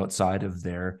to live outside of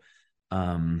their,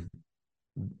 um,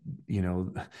 you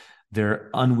know, their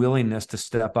unwillingness to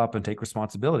step up and take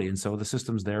responsibility. And so the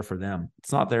system's there for them.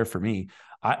 It's not there for me.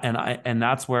 And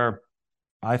that's where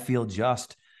I feel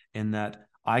just in that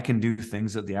I can do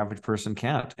things that the average person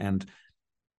can't. And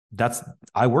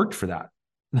I worked for that.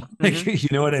 Like, Mm-hmm. you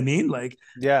know what I mean?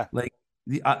 Yeah. Like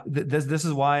this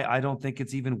is why I don't think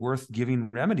it's even worth giving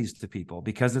remedies to people,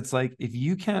 because it's like, if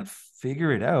you can't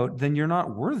figure it out, then you're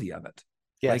not worthy of it.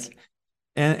 Yes. Like,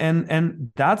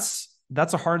 and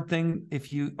that's a hard thing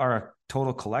if you are a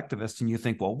total collectivist and you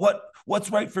think, well,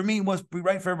 what's right for me must be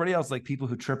right for everybody else. Like people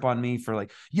who trip on me for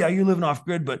like, yeah, you're living off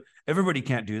grid, but everybody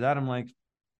can't do that. I'm like,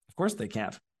 of course they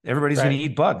can't. Everybody's going Right. to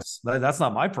eat bugs. That's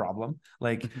not my problem.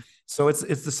 Like, Mm-hmm. so it's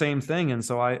the same thing. And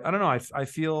so I don't know. I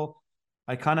feel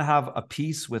I kind of have a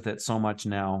peace with it so much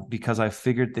now because I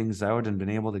figured things out and been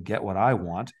able to get what I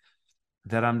want,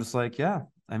 that I'm just like, yeah,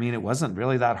 I mean, it wasn't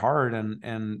really that hard.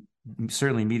 And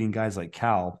certainly meeting guys like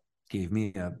Cal gave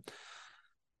me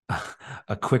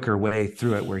a quicker way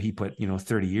through it, where he put,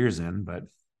 30 years in, but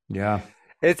yeah.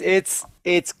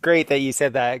 It's great that you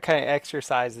said that. It kind of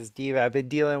exercises diva. I've been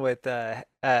dealing with a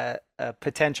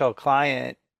potential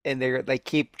client, and they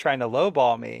keep trying to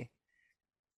lowball me,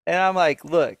 and I'm like,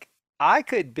 look, I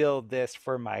could build this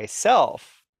for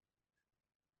myself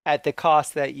at the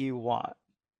cost that you want,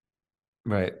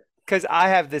 Right. because I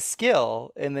have the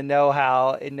skill and the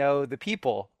know-how and know the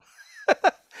people.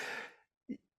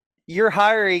 You're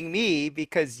hiring me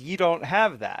because you don't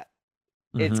have that.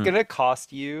 It's Mm-hmm. gonna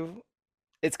cost you.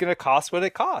 It's gonna cost what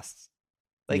it costs.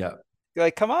 Like, Yeah.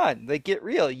 come on, like get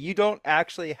real. You don't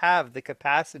actually have the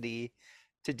capacity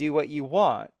to do what you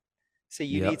want. So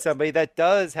you need Yep. somebody that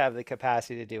does have the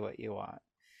capacity to do what you want.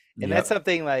 And that's Yep.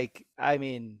 something like, I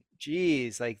mean,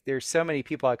 geez, like there's so many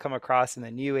people I come across in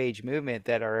the new age movement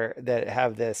that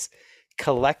have this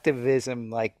collectivism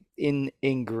like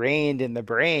ingrained in the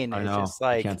brain. I It's know. just I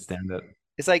like, can't stand it.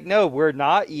 it's like, no, we're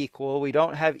not equal. We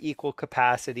don't have equal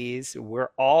capacities. We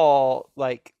all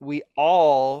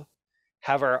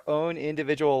have our own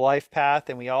individual life path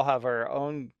and we all have our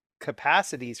own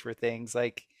capacities for things.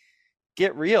 Like,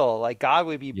 get real. Like, God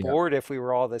would be Yeah. bored if we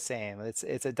were all the same.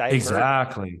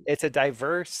 Exactly. It's a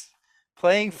diverse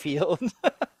playing field.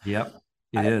 Yep.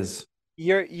 It I, is.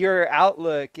 your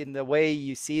outlook and the way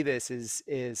you see this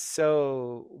is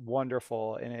so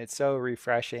wonderful and it's so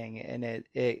refreshing and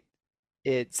it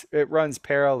runs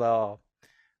parallel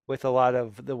with a lot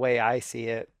of the way I see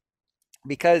it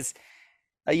because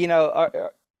you know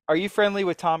are you friendly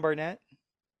with Tom Barnett?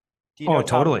 Do you Oh, know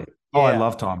Tom? totally. Oh, I Yeah,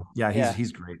 love Tom. Yeah, he's yeah.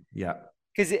 he's great. Yeah.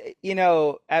 Because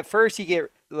at first you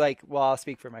get like, well, I'll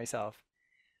speak for myself.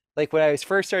 Like when I was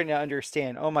first starting to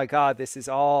understand, oh my God, this is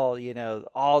all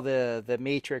all the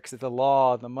matrix of the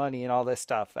law and the money and all this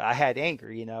stuff. I had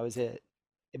anger, is it?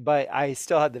 But I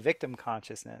still had the victim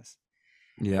consciousness.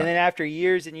 And Yeah. then after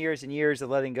years and years and years of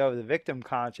letting go of the victim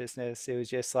consciousness, it was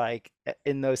just like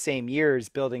in those same years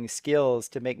building skills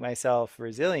to make myself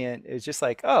resilient. It was just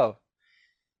like, oh,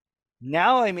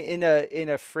 now I'm in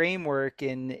a framework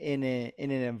in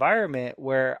an environment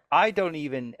where I don't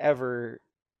even ever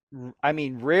I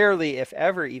mean rarely if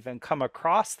ever even come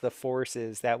across the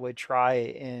forces that would try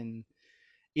and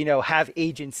have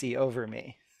agency over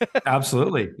me.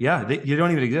 Absolutely. Yeah. You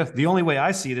don't even exist. The only way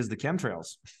I see it is the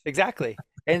chemtrails. Exactly.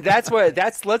 And that's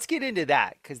let's get into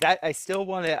that because that I still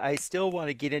want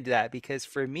to get into that because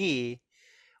for me,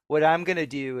 what I'm gonna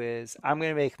do is I'm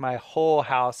gonna make my whole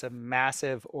house a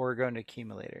massive orgone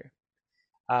accumulator.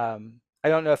 I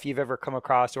don't know if you've ever come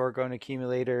across orgone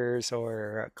accumulators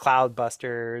or cloud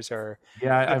busters or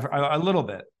Yeah, a little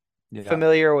bit. Yeah.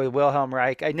 familiar with Wilhelm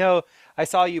Reich. I know I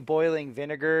saw you boiling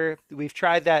vinegar. We've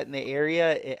tried that in the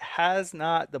area. It has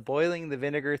not, the boiling the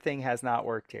vinegar thing has not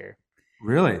worked here.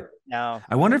 Really? No,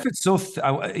 I wonder if it's so,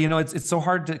 it's so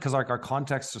hard to, because like our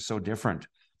contexts are so different.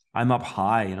 I'm up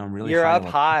high, I'm really you're high up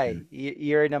high. elevation,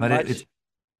 You're in a but much,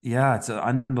 yeah, it's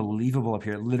unbelievable up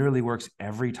here. It literally works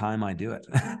every time I do it.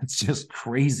 It's just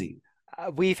crazy.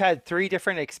 we've had three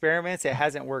different experiments. It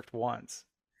hasn't worked once.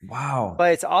 Wow.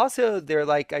 But it's also, they're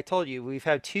like I told you, we've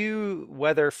had two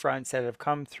weather fronts that have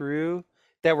come through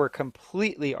that were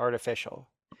completely artificial.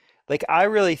 Like I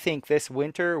really think this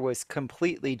winter was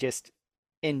completely just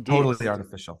Totally induced.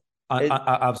 artificial. It,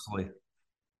 Absolutely.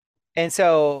 and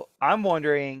so I'm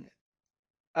wondering,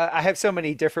 I have so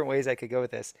many different ways I could go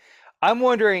with this. I'm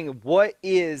wondering what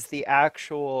is the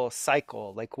actual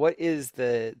cycle? Like what is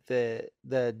the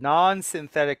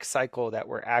non-synthetic cycle that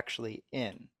we're actually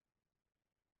in?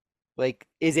 Like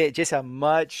is it just a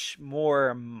much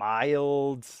more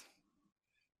mild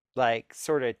like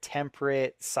sort of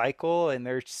temperate cycle and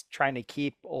they're just trying to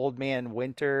keep old man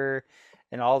winter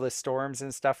and all the storms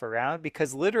and stuff around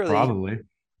because literally Probably.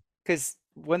 because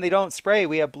when they don't spray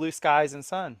we have blue skies and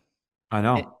sun. I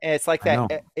And know. it's like I that. know.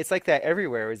 It's like that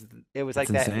everywhere. It was It's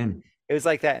like that. insane. It was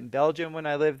like that in Belgium when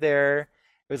I lived there.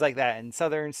 It was like that in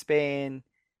southern Spain.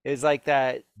 It was like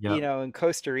that, Yeah. in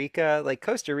Costa Rica. Like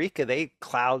Costa Rica, they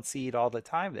cloud seed all the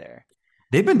time there.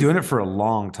 They've been doing it for a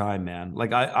long time, man.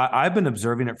 Like I've been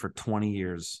observing it for 20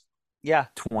 years. Yeah.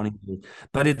 20 years.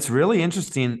 But it's really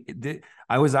interesting.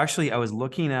 I was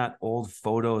looking at old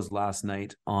photos last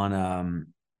night on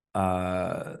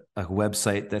a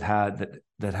website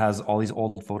that has all these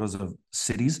old photos of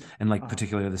cities and like Uh-huh.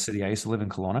 particularly the city I used to live in,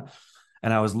 Kelowna.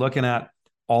 And I was looking at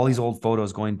all these old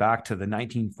photos going back to the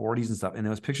 1940s and stuff. And there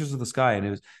was pictures of the sky and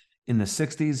it was in the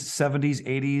 60s, 70s,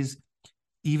 80s,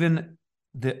 even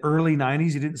the early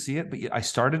 90s. You didn't see it, but I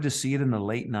started to see it in the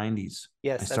late 90s.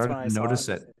 I Yes, that's when started I to saw it. notice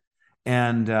it.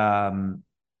 And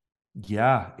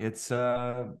yeah,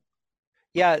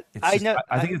 Yeah, it's I just know.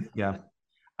 I think yeah.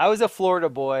 I was a Florida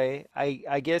boy.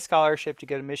 I get a scholarship to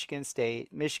go to Michigan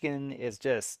State. Michigan is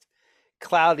just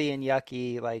cloudy and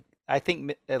yucky. Like I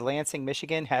think Lansing,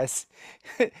 Michigan has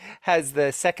has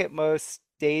the second most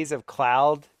days of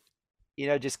cloud,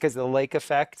 just because of the lake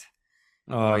effect.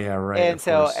 Oh yeah, right, And of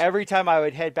so course. every time I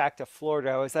would head back to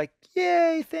Florida, I was like,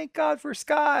 "Yay, thank God for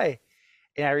sky."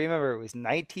 And I remember it was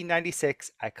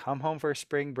 1996. I come home for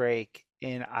spring break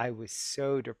and I was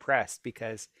so depressed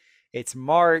because it's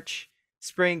March,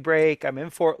 spring break. I'm in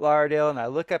Fort Lauderdale and I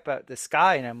look up at the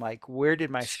sky and I'm like, where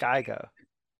did my sky go?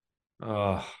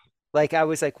 Oh Like I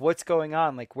was like, what's going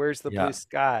on? Like, where's the blue yeah,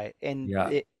 sky? And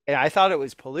yeah, and I thought it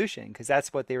was pollution because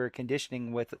that's what they were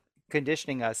conditioning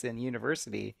us in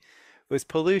university was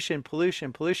pollution,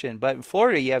 pollution, pollution. But in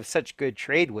Florida, you have such good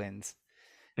trade winds.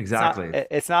 exactly.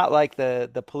 It's not like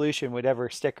the pollution would ever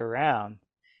stick around.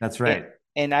 That's And, right.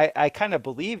 and I kind of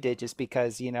believed it just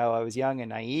because, I was young and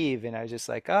naive and I was just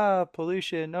like,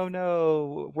 pollution, no,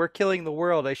 no, we're killing the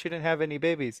world. I shouldn't have any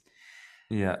babies.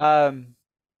 Yeah, Um,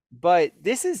 but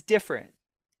this is different.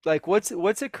 Like what's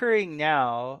occurring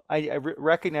now, I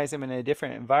recognize I'm in a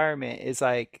different environment is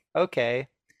like, okay,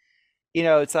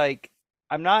 it's like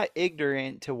I'm not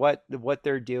ignorant to what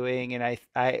they're doing, and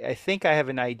I think I have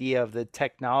an idea of the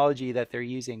technology that they're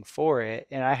using for it,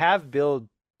 and I have built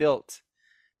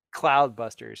cloud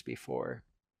busters before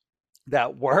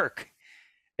that work,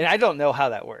 and I don't know how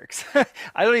that works.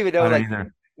 I don't even know I don't like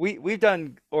either. we've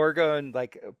done orgone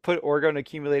like put orgone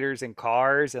accumulators in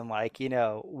cars and like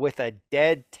with a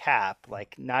dead tap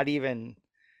like not even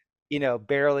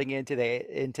barreling into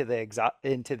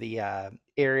the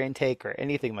air intake or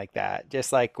anything like that.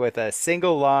 Just like with a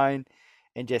single line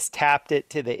and just tapped it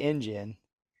to the engine.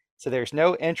 So there's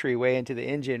no entryway into the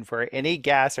engine for any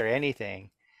gas or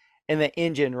anything. And the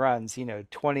engine runs,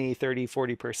 20, 30,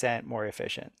 40% more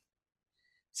efficient.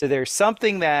 So there's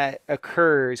something that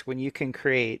occurs when you can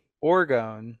create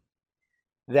orgone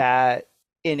that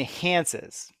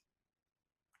enhances.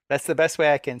 That's the best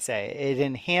way I can say it. It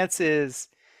enhances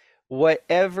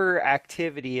whatever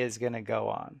activity is going to go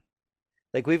on.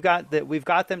 Like we've got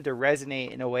them to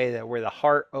resonate in a way that where the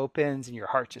heart opens and your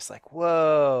heart just like,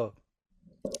 whoa.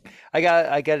 I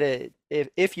got to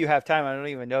if you have time, I don't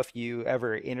even know if you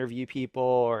ever interview people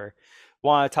or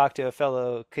want to talk to a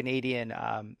fellow Canadian.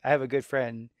 I have a good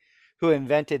friend who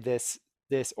invented this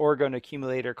orgone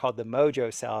accumulator called the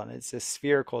Mojo cell, and it's a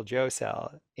spherical Joe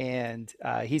cell. And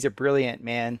he's a brilliant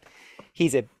man.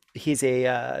 He's a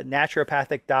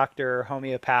naturopathic doctor,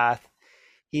 homeopath.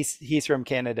 He's from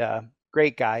Canada.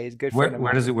 Great guy. He's a good friend of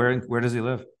mine. Where does he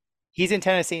live? He's in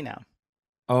Tennessee now.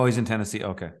 Oh, he's in Tennessee.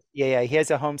 Okay. Yeah, he has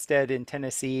a homestead in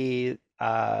Tennessee,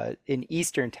 in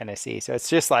eastern Tennessee. So it's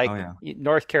just Oh like yeah.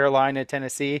 North Carolina,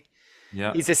 Tennessee.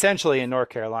 Yeah. He's essentially in North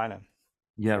Carolina.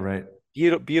 Yeah, right.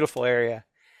 Beautiful area.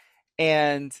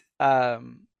 And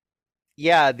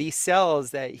yeah, these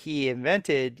cells that he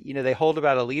invented, they hold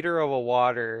about a liter of a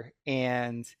water,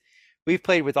 and we've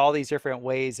played with all these different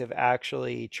ways of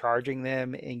actually charging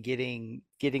them and getting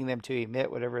them to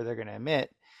emit whatever they're going to emit.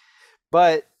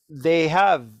 But they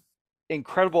have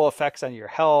incredible effects on your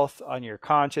health, on your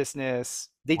consciousness.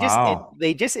 Wow.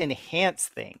 They just enhance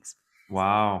things.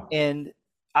 Wow. And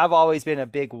I've always been a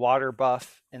big water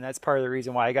buff, and that's part of the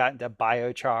reason why I got into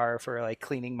biochar for like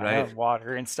cleaning my Right. own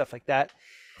water and stuff like that.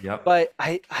 Yep. But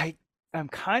I'm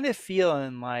kind of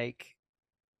feeling like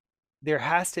there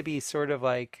has to be sort of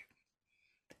like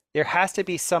there has to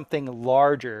be something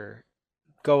larger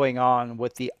going on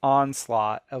with the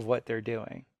onslaught of what they're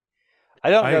doing. I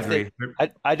don't I know if that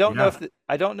agree. I don't know Yeah. if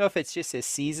I don't know if it's just a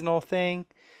seasonal thing.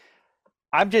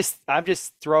 I'm just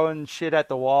throwing shit at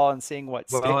the wall and seeing what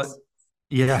Well, sticks.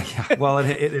 yeah, yeah. Well,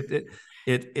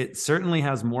 it certainly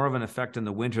has more of an effect in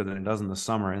the winter than it does in the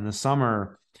summer. In the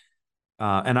summer,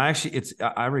 and I actually,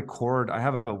 I record. I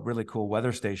have a really cool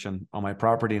weather station on my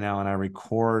property now, and I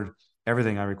record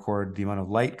everything. I record the amount of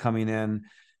light coming in,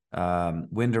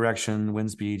 wind direction, wind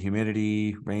speed,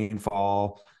 humidity,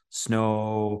 rainfall,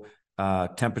 snow,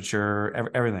 temperature,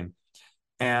 everything.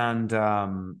 And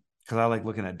because I like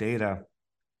looking at data,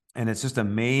 and it's just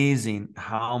amazing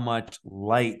how much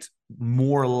light,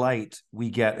 more light we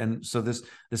get. And so this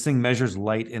thing measures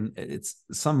light, and it's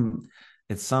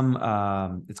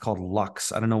called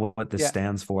lux. I don't know what this Yeah.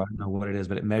 stands for. I don't know what it is,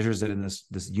 but it measures it in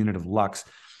this unit of lux.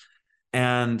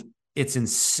 And it's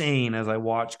insane as I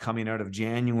watch coming out of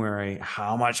January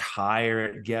how much higher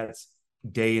it gets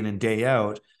day in and day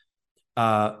out,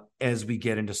 as we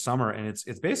get into summer. And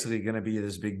it's basically going to be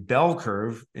this big bell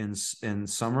curve in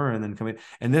summer, and then coming.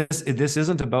 And this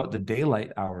isn't about the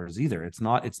daylight hours either. It's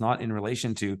not in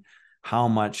relation to how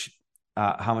much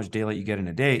daylight you get in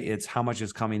a day. It's how much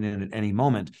is coming in at any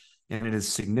moment, and it is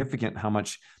significant how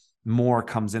much more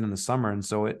comes in the summer. And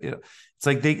so it's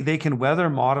like they can weather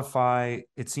modify.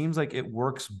 It seems like it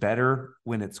works better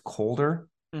when it's colder.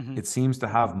 Hmm. It seems to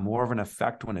have more of an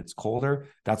effect when it's colder.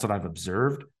 That's what I've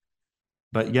observed.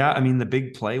 But yeah, I mean, the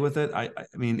big play with it, I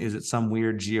mean, is it some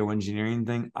weird geoengineering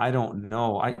thing? I don't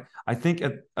know. I think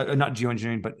not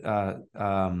geoengineering, but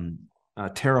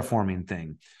terraforming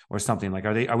thing or something. Like,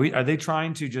 are they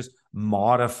trying to just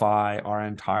modify our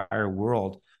entire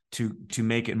world to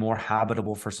make it more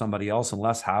habitable for somebody else and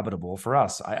less habitable for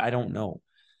us? I don't know,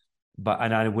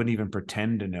 and I wouldn't even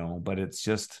pretend to know. But it's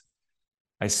just,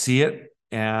 I see it.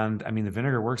 And I mean, the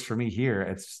vinegar works for me here.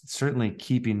 It's certainly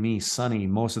keeping me sunny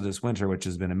most of this winter, which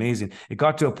has been amazing. It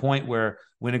got to a point where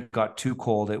when it got too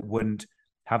cold, it wouldn't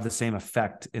have the same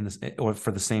effect in this or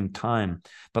for the same time.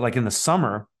 But like in the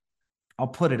summer, I'll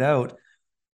put it out,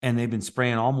 and they've been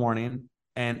spraying all morning,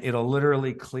 and it'll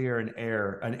literally clear an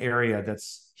area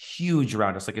that's huge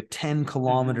around us, like a 10 Hmm.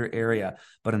 kilometer area.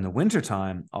 But in the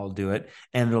wintertime, I'll do it,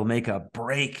 and it'll make a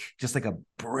break, just like a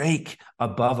break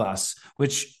above us,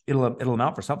 which it'll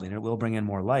amount for something. It will bring in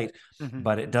more light, Hmm.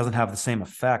 but it doesn't have the same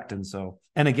effect. And so,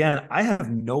 and again, I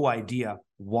have no idea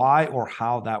why or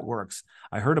how that works.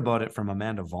 I heard about it from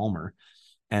Amanda Vollmer,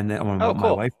 and then Oh, my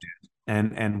cool. wife did.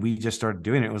 And we just started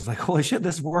doing it. It was like, holy shit,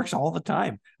 this works all the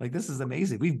time. Like, this is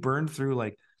amazing. We've burned through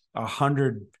like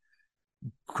 100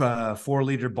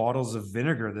 4-liter bottles of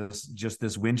vinegar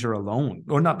this winter alone,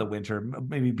 or not the winter,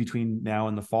 maybe between now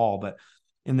and the fall, but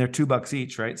and they're $2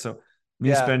 each, right? So me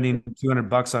Yeah. spending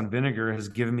 $200 on vinegar has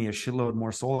given me a shitload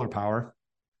more solar power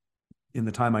in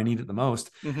the time I need it the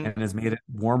most, Hmm. and has made it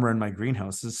warmer in my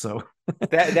greenhouses. So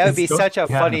That would it's be totally such a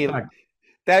had an funny effect.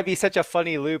 that'd be such a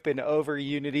funny loop in over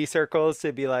unity circles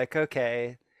to be like,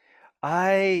 okay,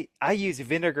 I use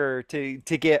vinegar to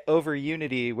get over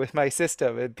unity with my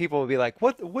system, and people will be like,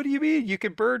 what do you mean you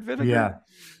can burn vinegar? Yeah,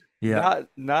 yeah,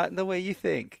 Not in the way you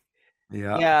think.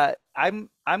 yeah. Yeah, I'm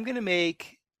gonna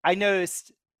make I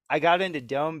noticed I got into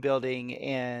dome building,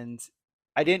 and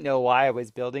I didn't know why I was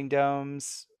building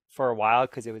domes for a while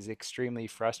because it was extremely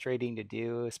frustrating to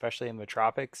do, especially in the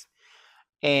tropics.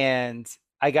 And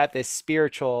I got this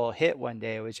spiritual hit one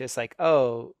day. It was just like,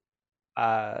 oh,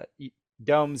 uh, y-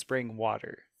 domes bring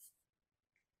water.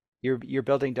 you're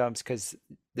building domes because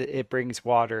it brings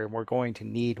water, and we're going to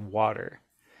need water.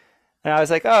 And I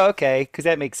was like, oh, okay, because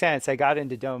that makes sense. I got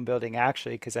into dome building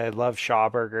actually because I love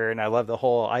Schauberger and I love the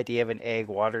whole idea of an egg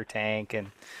water tank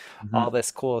and all Mhm.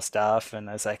 this cool stuff. And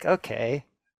I was like, okay,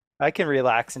 I can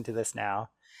relax into this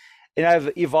now. And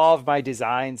I've evolved my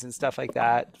designs and stuff like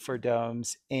that for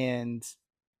domes. And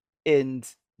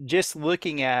just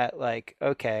looking at like,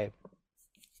 okay,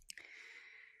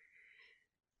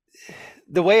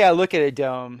 the way I look at a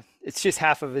dome, it's just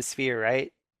half of a sphere,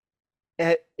 right?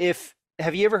 If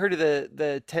have you ever heard of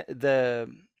the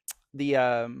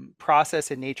process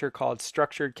in nature called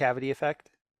structured cavity effect?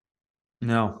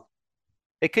 No.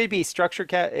 It could be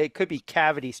it could be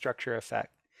cavity structure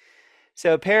effect.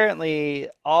 So apparently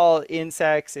all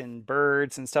insects and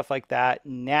birds and stuff like that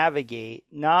navigate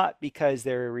not because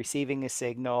they're receiving a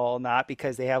signal, not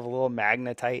because they have a little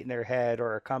magnetite in their head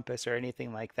or a compass or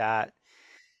anything like that.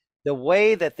 The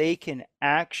way that they can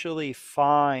actually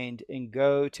find and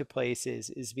go to places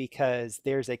is because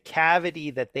there's a cavity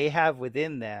that they have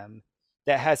within them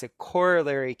that has a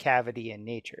corollary cavity in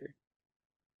nature.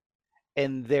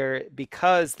 And there,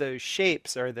 because those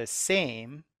shapes are the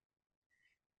same,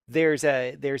 there's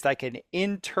like an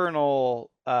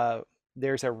internal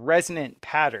there's a resonant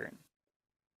pattern,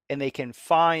 and they can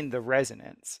find the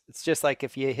resonance. It's just like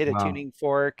if you hit a Wow. tuning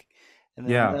fork and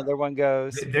then Yeah. another one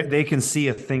goes. They can see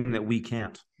a thing that we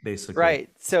can't, basically. Right.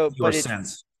 So, Your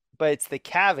sense. but it's the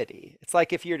cavity. It's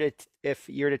like if you're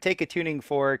to take a tuning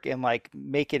fork and like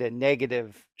make it a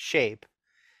negative shape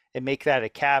and make that a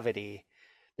cavity,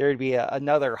 there would be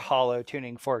another hollow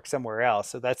tuning fork somewhere else.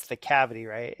 So that's the cavity,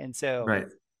 right? And so Right.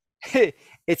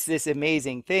 it's this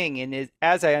amazing thing. And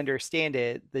as I understand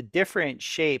it, the different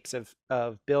shapes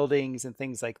of buildings and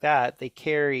things like that, they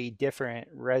carry different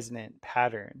resonant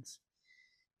patterns.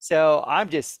 So I'm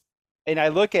just, and I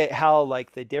look at how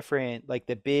like the different, like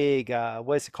the big,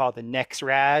 what's it called? The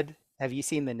Nexrad. Have you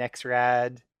seen the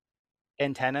Nexrad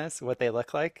antennas, what they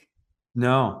look like?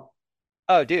 No.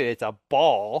 Oh, dude, it's a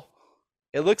ball.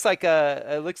 It looks like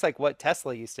what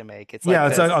Tesla used to make. It's like Yeah,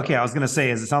 it's this. okay. I was gonna say,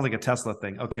 is it sounds like a Tesla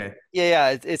thing. Okay.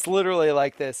 Yeah, it's literally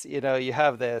like this. You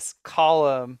have this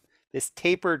column, this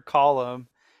tapered column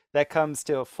that comes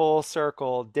to a full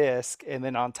circle disc, and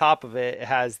then on top of it, it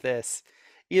has this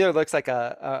either looks like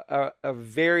a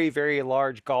very, very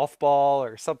large golf ball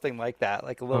or something like that,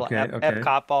 like a little Okay. Okay.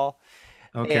 Epcot ball.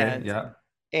 Okay. And Yeah.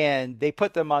 they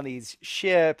put them on these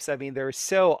ships. I mean, they're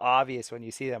so obvious when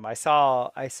you see them. I saw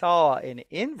an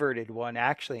inverted one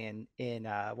actually in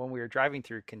when we were driving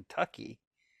through Kentucky.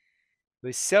 It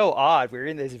was so odd. We were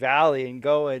in this valley and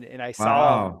going, and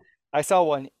Wow. I saw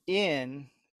one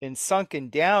in and sunken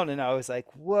down, and I was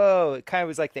like, whoa! It kind of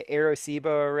was like the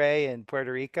Arecibo array in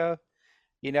Puerto Rico.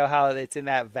 You know how it's in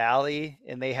that valley,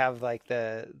 and they have like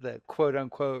the quote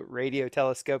unquote radio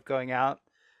telescope going out.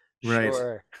 Right.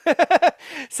 Sure.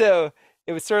 So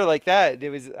it was sort of like that.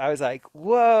 I was like,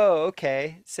 whoa,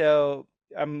 okay. So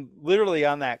I'm literally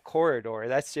on that corridor.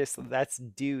 That's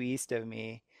due east of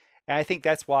me. And I think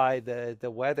that's why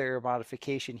the weather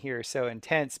modification here is so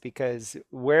intense because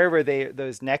wherever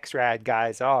those Nexrad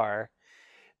guys are,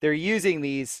 they're using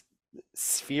these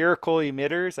spherical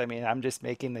emitters. I mean, I'm just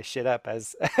making this shit up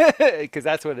as because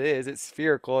that's what it is. It's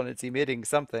spherical and it's emitting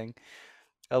something,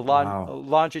 a Wow.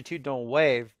 longitudinal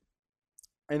wave.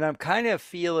 And I'm kind of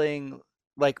feeling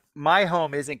like my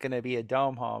home isn't going to be a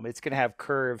dome home. It's going to have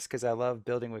curves because I love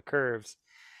building with curves.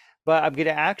 But I'm going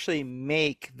to actually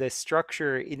make the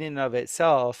structure in and of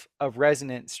itself a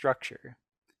resonant structure.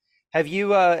 Have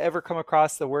you ever come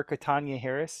across the work of Tanya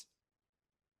Harris?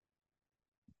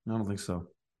 I don't think so.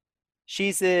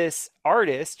 She's this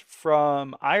artist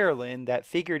from Ireland that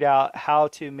figured out how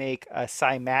to make a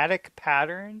cymatic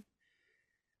pattern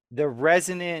the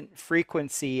resonant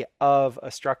frequency of a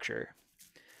structure.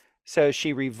 So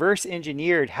she reverse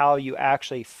engineered how you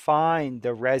actually find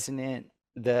the resonant,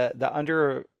 the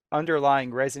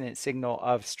underlying resonant signal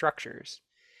of structures.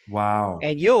 Wow.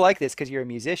 And you'll like this because you're a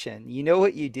musician. You know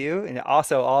what you do, and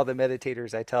also all the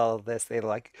meditators I tell this, they're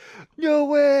like, "No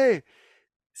way!"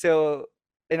 So,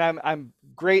 and I'm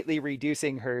greatly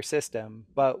reducing her system,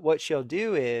 but what she'll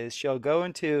do is she'll go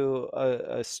into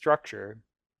a structure,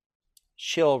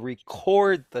 she'll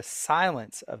record the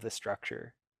silence of the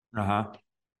structure Uh-huh.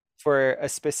 for a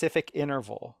specific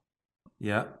interval,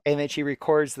 Yeah. and then she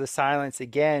records the silence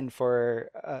again for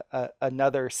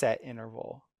another set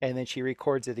interval, and then she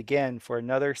records it again for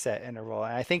another set interval.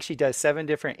 And I think she does 7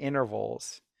 different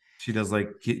intervals. She does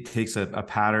like takes a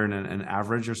pattern and an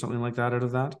average or something like that out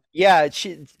of that. Yeah,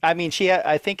 I mean,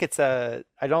 I think I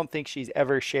don't think she's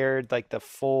ever shared like the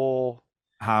full.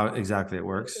 how exactly it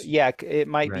works. Yeah, it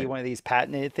might be Right. one of these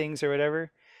patented things or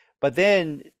whatever. But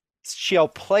then she'll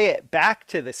play it back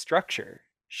to the structure.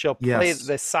 She'll play Yes.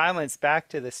 the silence back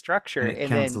to the structure, And it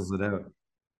and then cancels it out.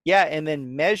 yeah, and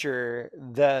then measure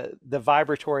the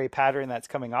vibratory pattern that's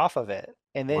coming off of it.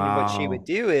 And then what she would Wow.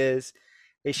 do is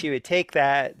she would take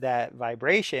that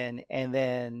vibration and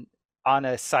then on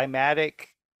a cymatic,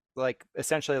 like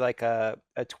essentially like a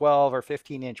 12 or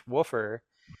 15-inch woofer,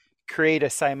 create a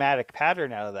cymatic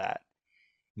pattern out of that.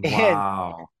 And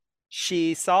Wow.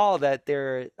 she saw that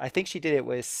there, I think she did it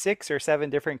with 6 or 7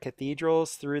 different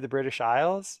cathedrals through the British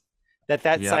Isles, that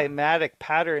Yeah. cymatic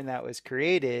pattern that was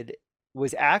created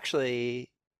was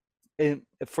actually,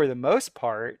 for the most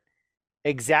part,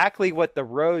 exactly what the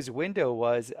rose window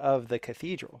was of the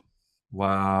cathedral,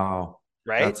 Wow.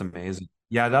 right? That's amazing.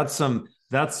 Yeah, that's some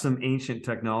ancient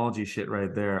technology shit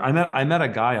right there. I met a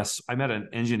guy, I met an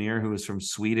engineer who was from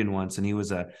Sweden once, and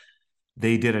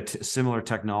they did a similar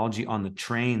technology on the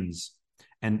trains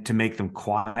and to make them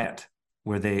quiet,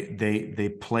 where they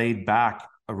played back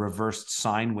a reversed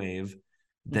sine wave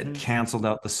that Hmm. canceled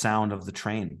out the sound of the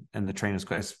train, and the train is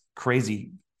it's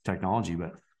crazy technology.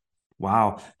 But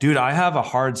wow, dude, I have a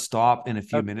hard stop in a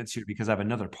few minutes here because I have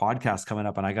another podcast coming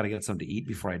up and I got to get something to eat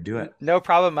before I do it. No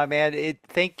problem, my man.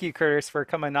 Thank you, Curtis, for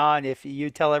coming on. If you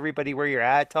tell everybody where you're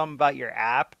at, tell them about your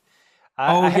app.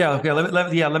 Oh I yeah, okay.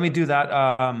 Let me do that.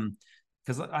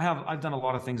 Because I've done a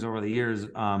lot of things over the years.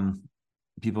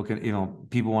 People can,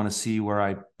 people want to see where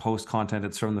I post content.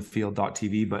 It's from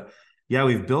thefield.tv. But yeah,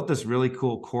 we've built this really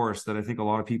cool course that I think a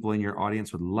lot of people in your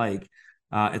audience would like.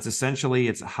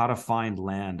 It's how to find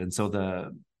land. And so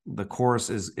the course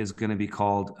is going to be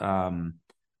called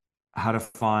how to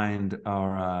find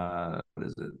or what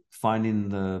is it? Finding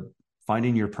your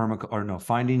finding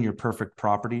your perfect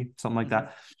property, something like Mhm.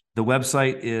 that. The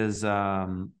website is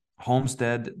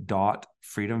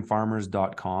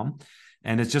homestead.freedomfarmers.com.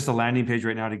 And it's just a landing page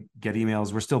right now to get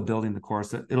emails. We're still building the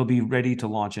course. It'll be ready to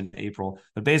launch in April.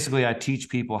 But basically, I teach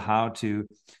people how to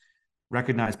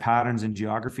recognize patterns in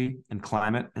geography and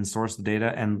climate and source the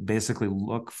data and basically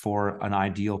look for an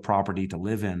ideal property to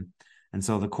live in. And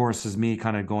so the course is me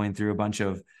kind of going through a bunch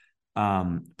of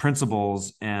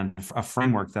principles and a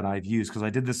framework that I've used because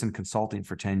I did this in consulting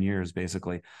for 10 years,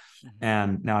 basically. Mhm.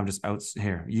 And now I'm just out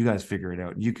here. You guys figure it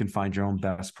out. You can find your own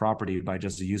best property by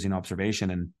just using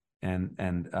observation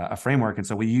and a framework. And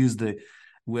so we use the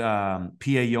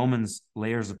P.A. Yeoman's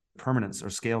layers of permanence or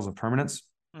scales of permanence,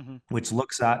 Mhm. which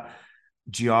looks at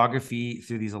geography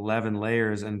through these 11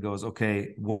 layers and goes,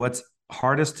 okay, what's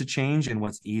hardest to change and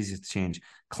what's easiest to change?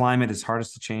 Climate is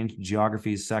hardest to change,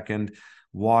 geography is second,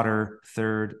 water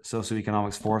third,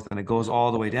 socioeconomics fourth, and it goes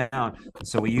all the way down. And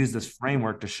so we use this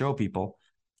framework to show people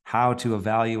how to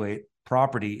evaluate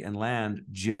property and land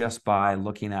just by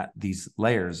looking at these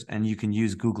layers. And you can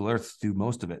use Google Earth to do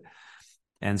most of it.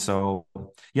 And so,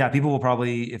 yeah, people will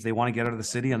probably, if they want to get out of the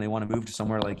city and they want to move to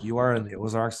somewhere like you are in the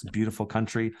Ozarks, beautiful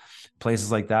country,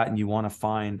 places like that, and you want to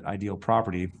find ideal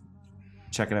property,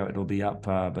 check it out. It'll be up.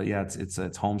 But yeah,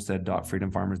 it's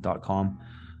homestead.freedomfarmers.com.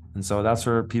 And so that's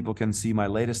where people can see my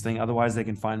latest thing. Otherwise, they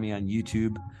can find me on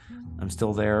YouTube. I'm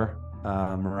still there,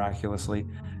 miraculously.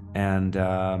 And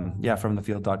yeah, from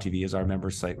thefield.tv is our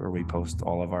members site where we post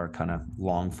all of our kind of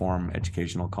long form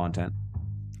educational content.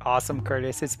 Awesome,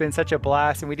 Curtis. It's been such a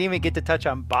blast, and we didn't even get to touch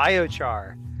on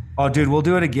biochar. Oh, dude, we'll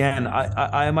do it again.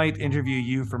 I might interview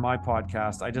you for my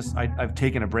podcast. I've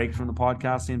taken a break from the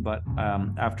podcasting, but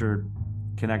after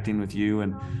connecting with you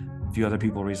and a few other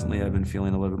people recently, I've been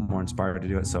feeling a little bit more inspired to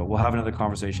do it. So we'll have another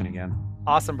conversation again.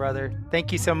 Awesome, brother.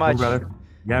 Thank you so Cool, much. brother.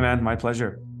 Yeah, man, my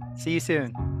pleasure. See you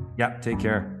soon. Yeah, take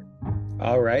care.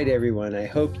 All right, everyone. I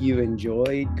hope you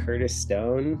enjoyed Curtis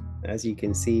Stone. As you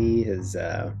can see, his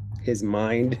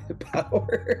mind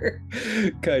power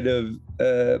kind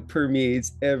of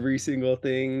permeates every single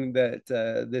thing that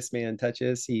this man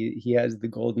touches. He has the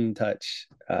golden touch,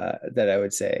 that I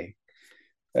would say,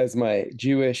 as my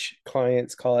Jewish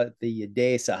clients call it, the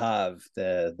Yedei Sahav,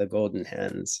 the golden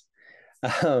hands.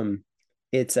 Um,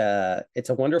 it's a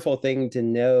wonderful thing to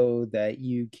know that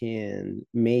you can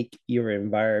make your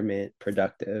environment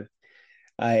productive.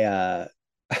 I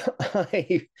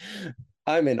I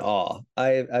I'm in awe.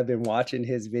 I've been watching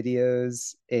his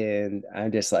videos and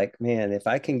I'm just like, man, if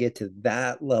I can get to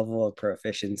that level of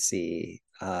proficiency,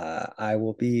 I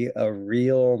will be a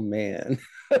real man.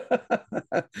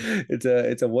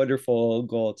 It's a wonderful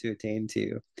goal to attain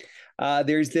to.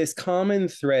 There's this common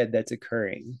thread that's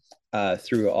occurring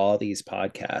through all these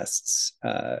podcasts.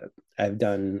 I've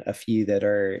done a few that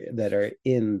are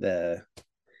in the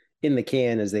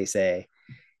can, as they say,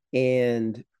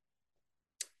 and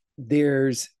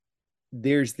there's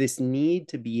there's this need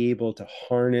to be able to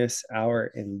harness our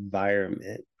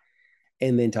environment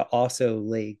and then to also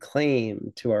lay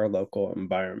claim to our local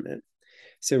environment.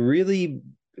 So really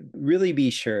be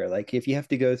sure, like if you have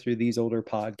to go through these older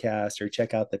podcasts or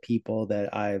check out the people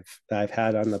that I've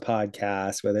had on the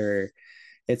podcast, whether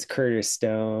it's Curtis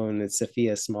Stone, it's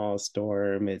Sophia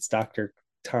Smallstorm, it's Dr.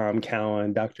 Tom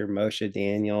Cowan, Dr. Moshe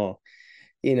Daniel,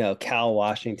 Cal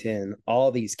Washington,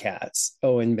 all these cats,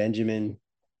 Owen Benjamin.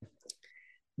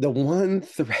 The one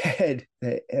thread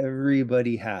that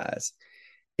everybody has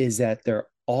is that they're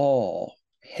all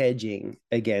hedging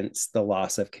against the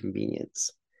loss of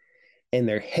convenience. And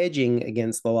they're hedging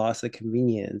against the loss of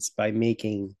convenience by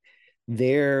making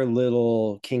their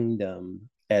little kingdom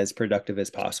as productive as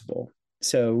possible.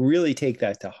 So really take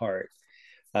that to heart.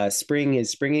 Spring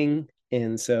is springing.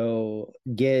 And so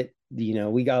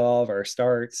we got all of our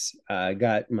starts.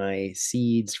 Got my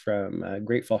seeds from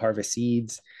Grateful Harvest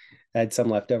Seeds. I had some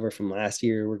left over from last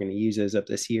year. We're going to use those up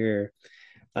this year.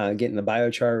 Getting the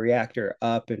biochar reactor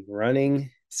up and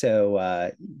running.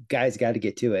 So guys got to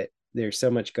get to it. There's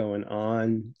so much going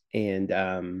on. And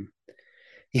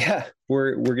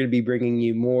we're going to be bringing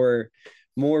you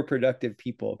more productive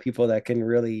people that can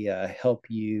really help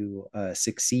you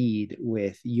succeed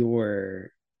with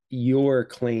your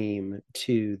claim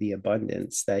to the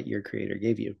abundance that your creator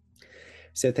gave you.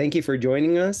 So thank you for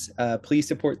joining us. Please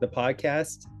support the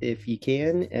podcast if you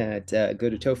can at go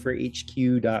to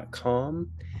topherhq.com.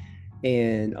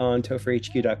 And on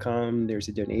topherhq.com, there's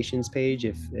a donations page.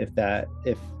 If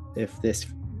this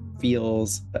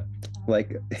feels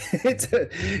like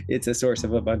it's a source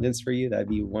of abundance for you, that'd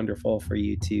be wonderful for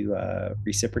you to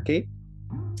reciprocate.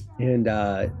 And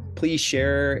please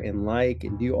share and like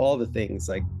and do all the things.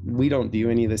 Like, we don't do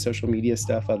any of the social media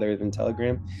stuff other than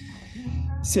Telegram.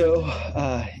 So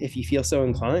if you feel so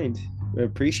inclined, I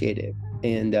appreciate it.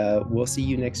 And we'll see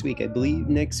you next week. I believe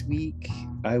next week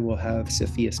I will have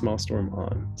Sophia Smallstorm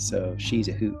on. So she's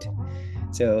a hoot.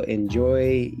 So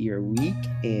enjoy your week,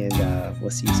 and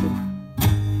we'll see you soon.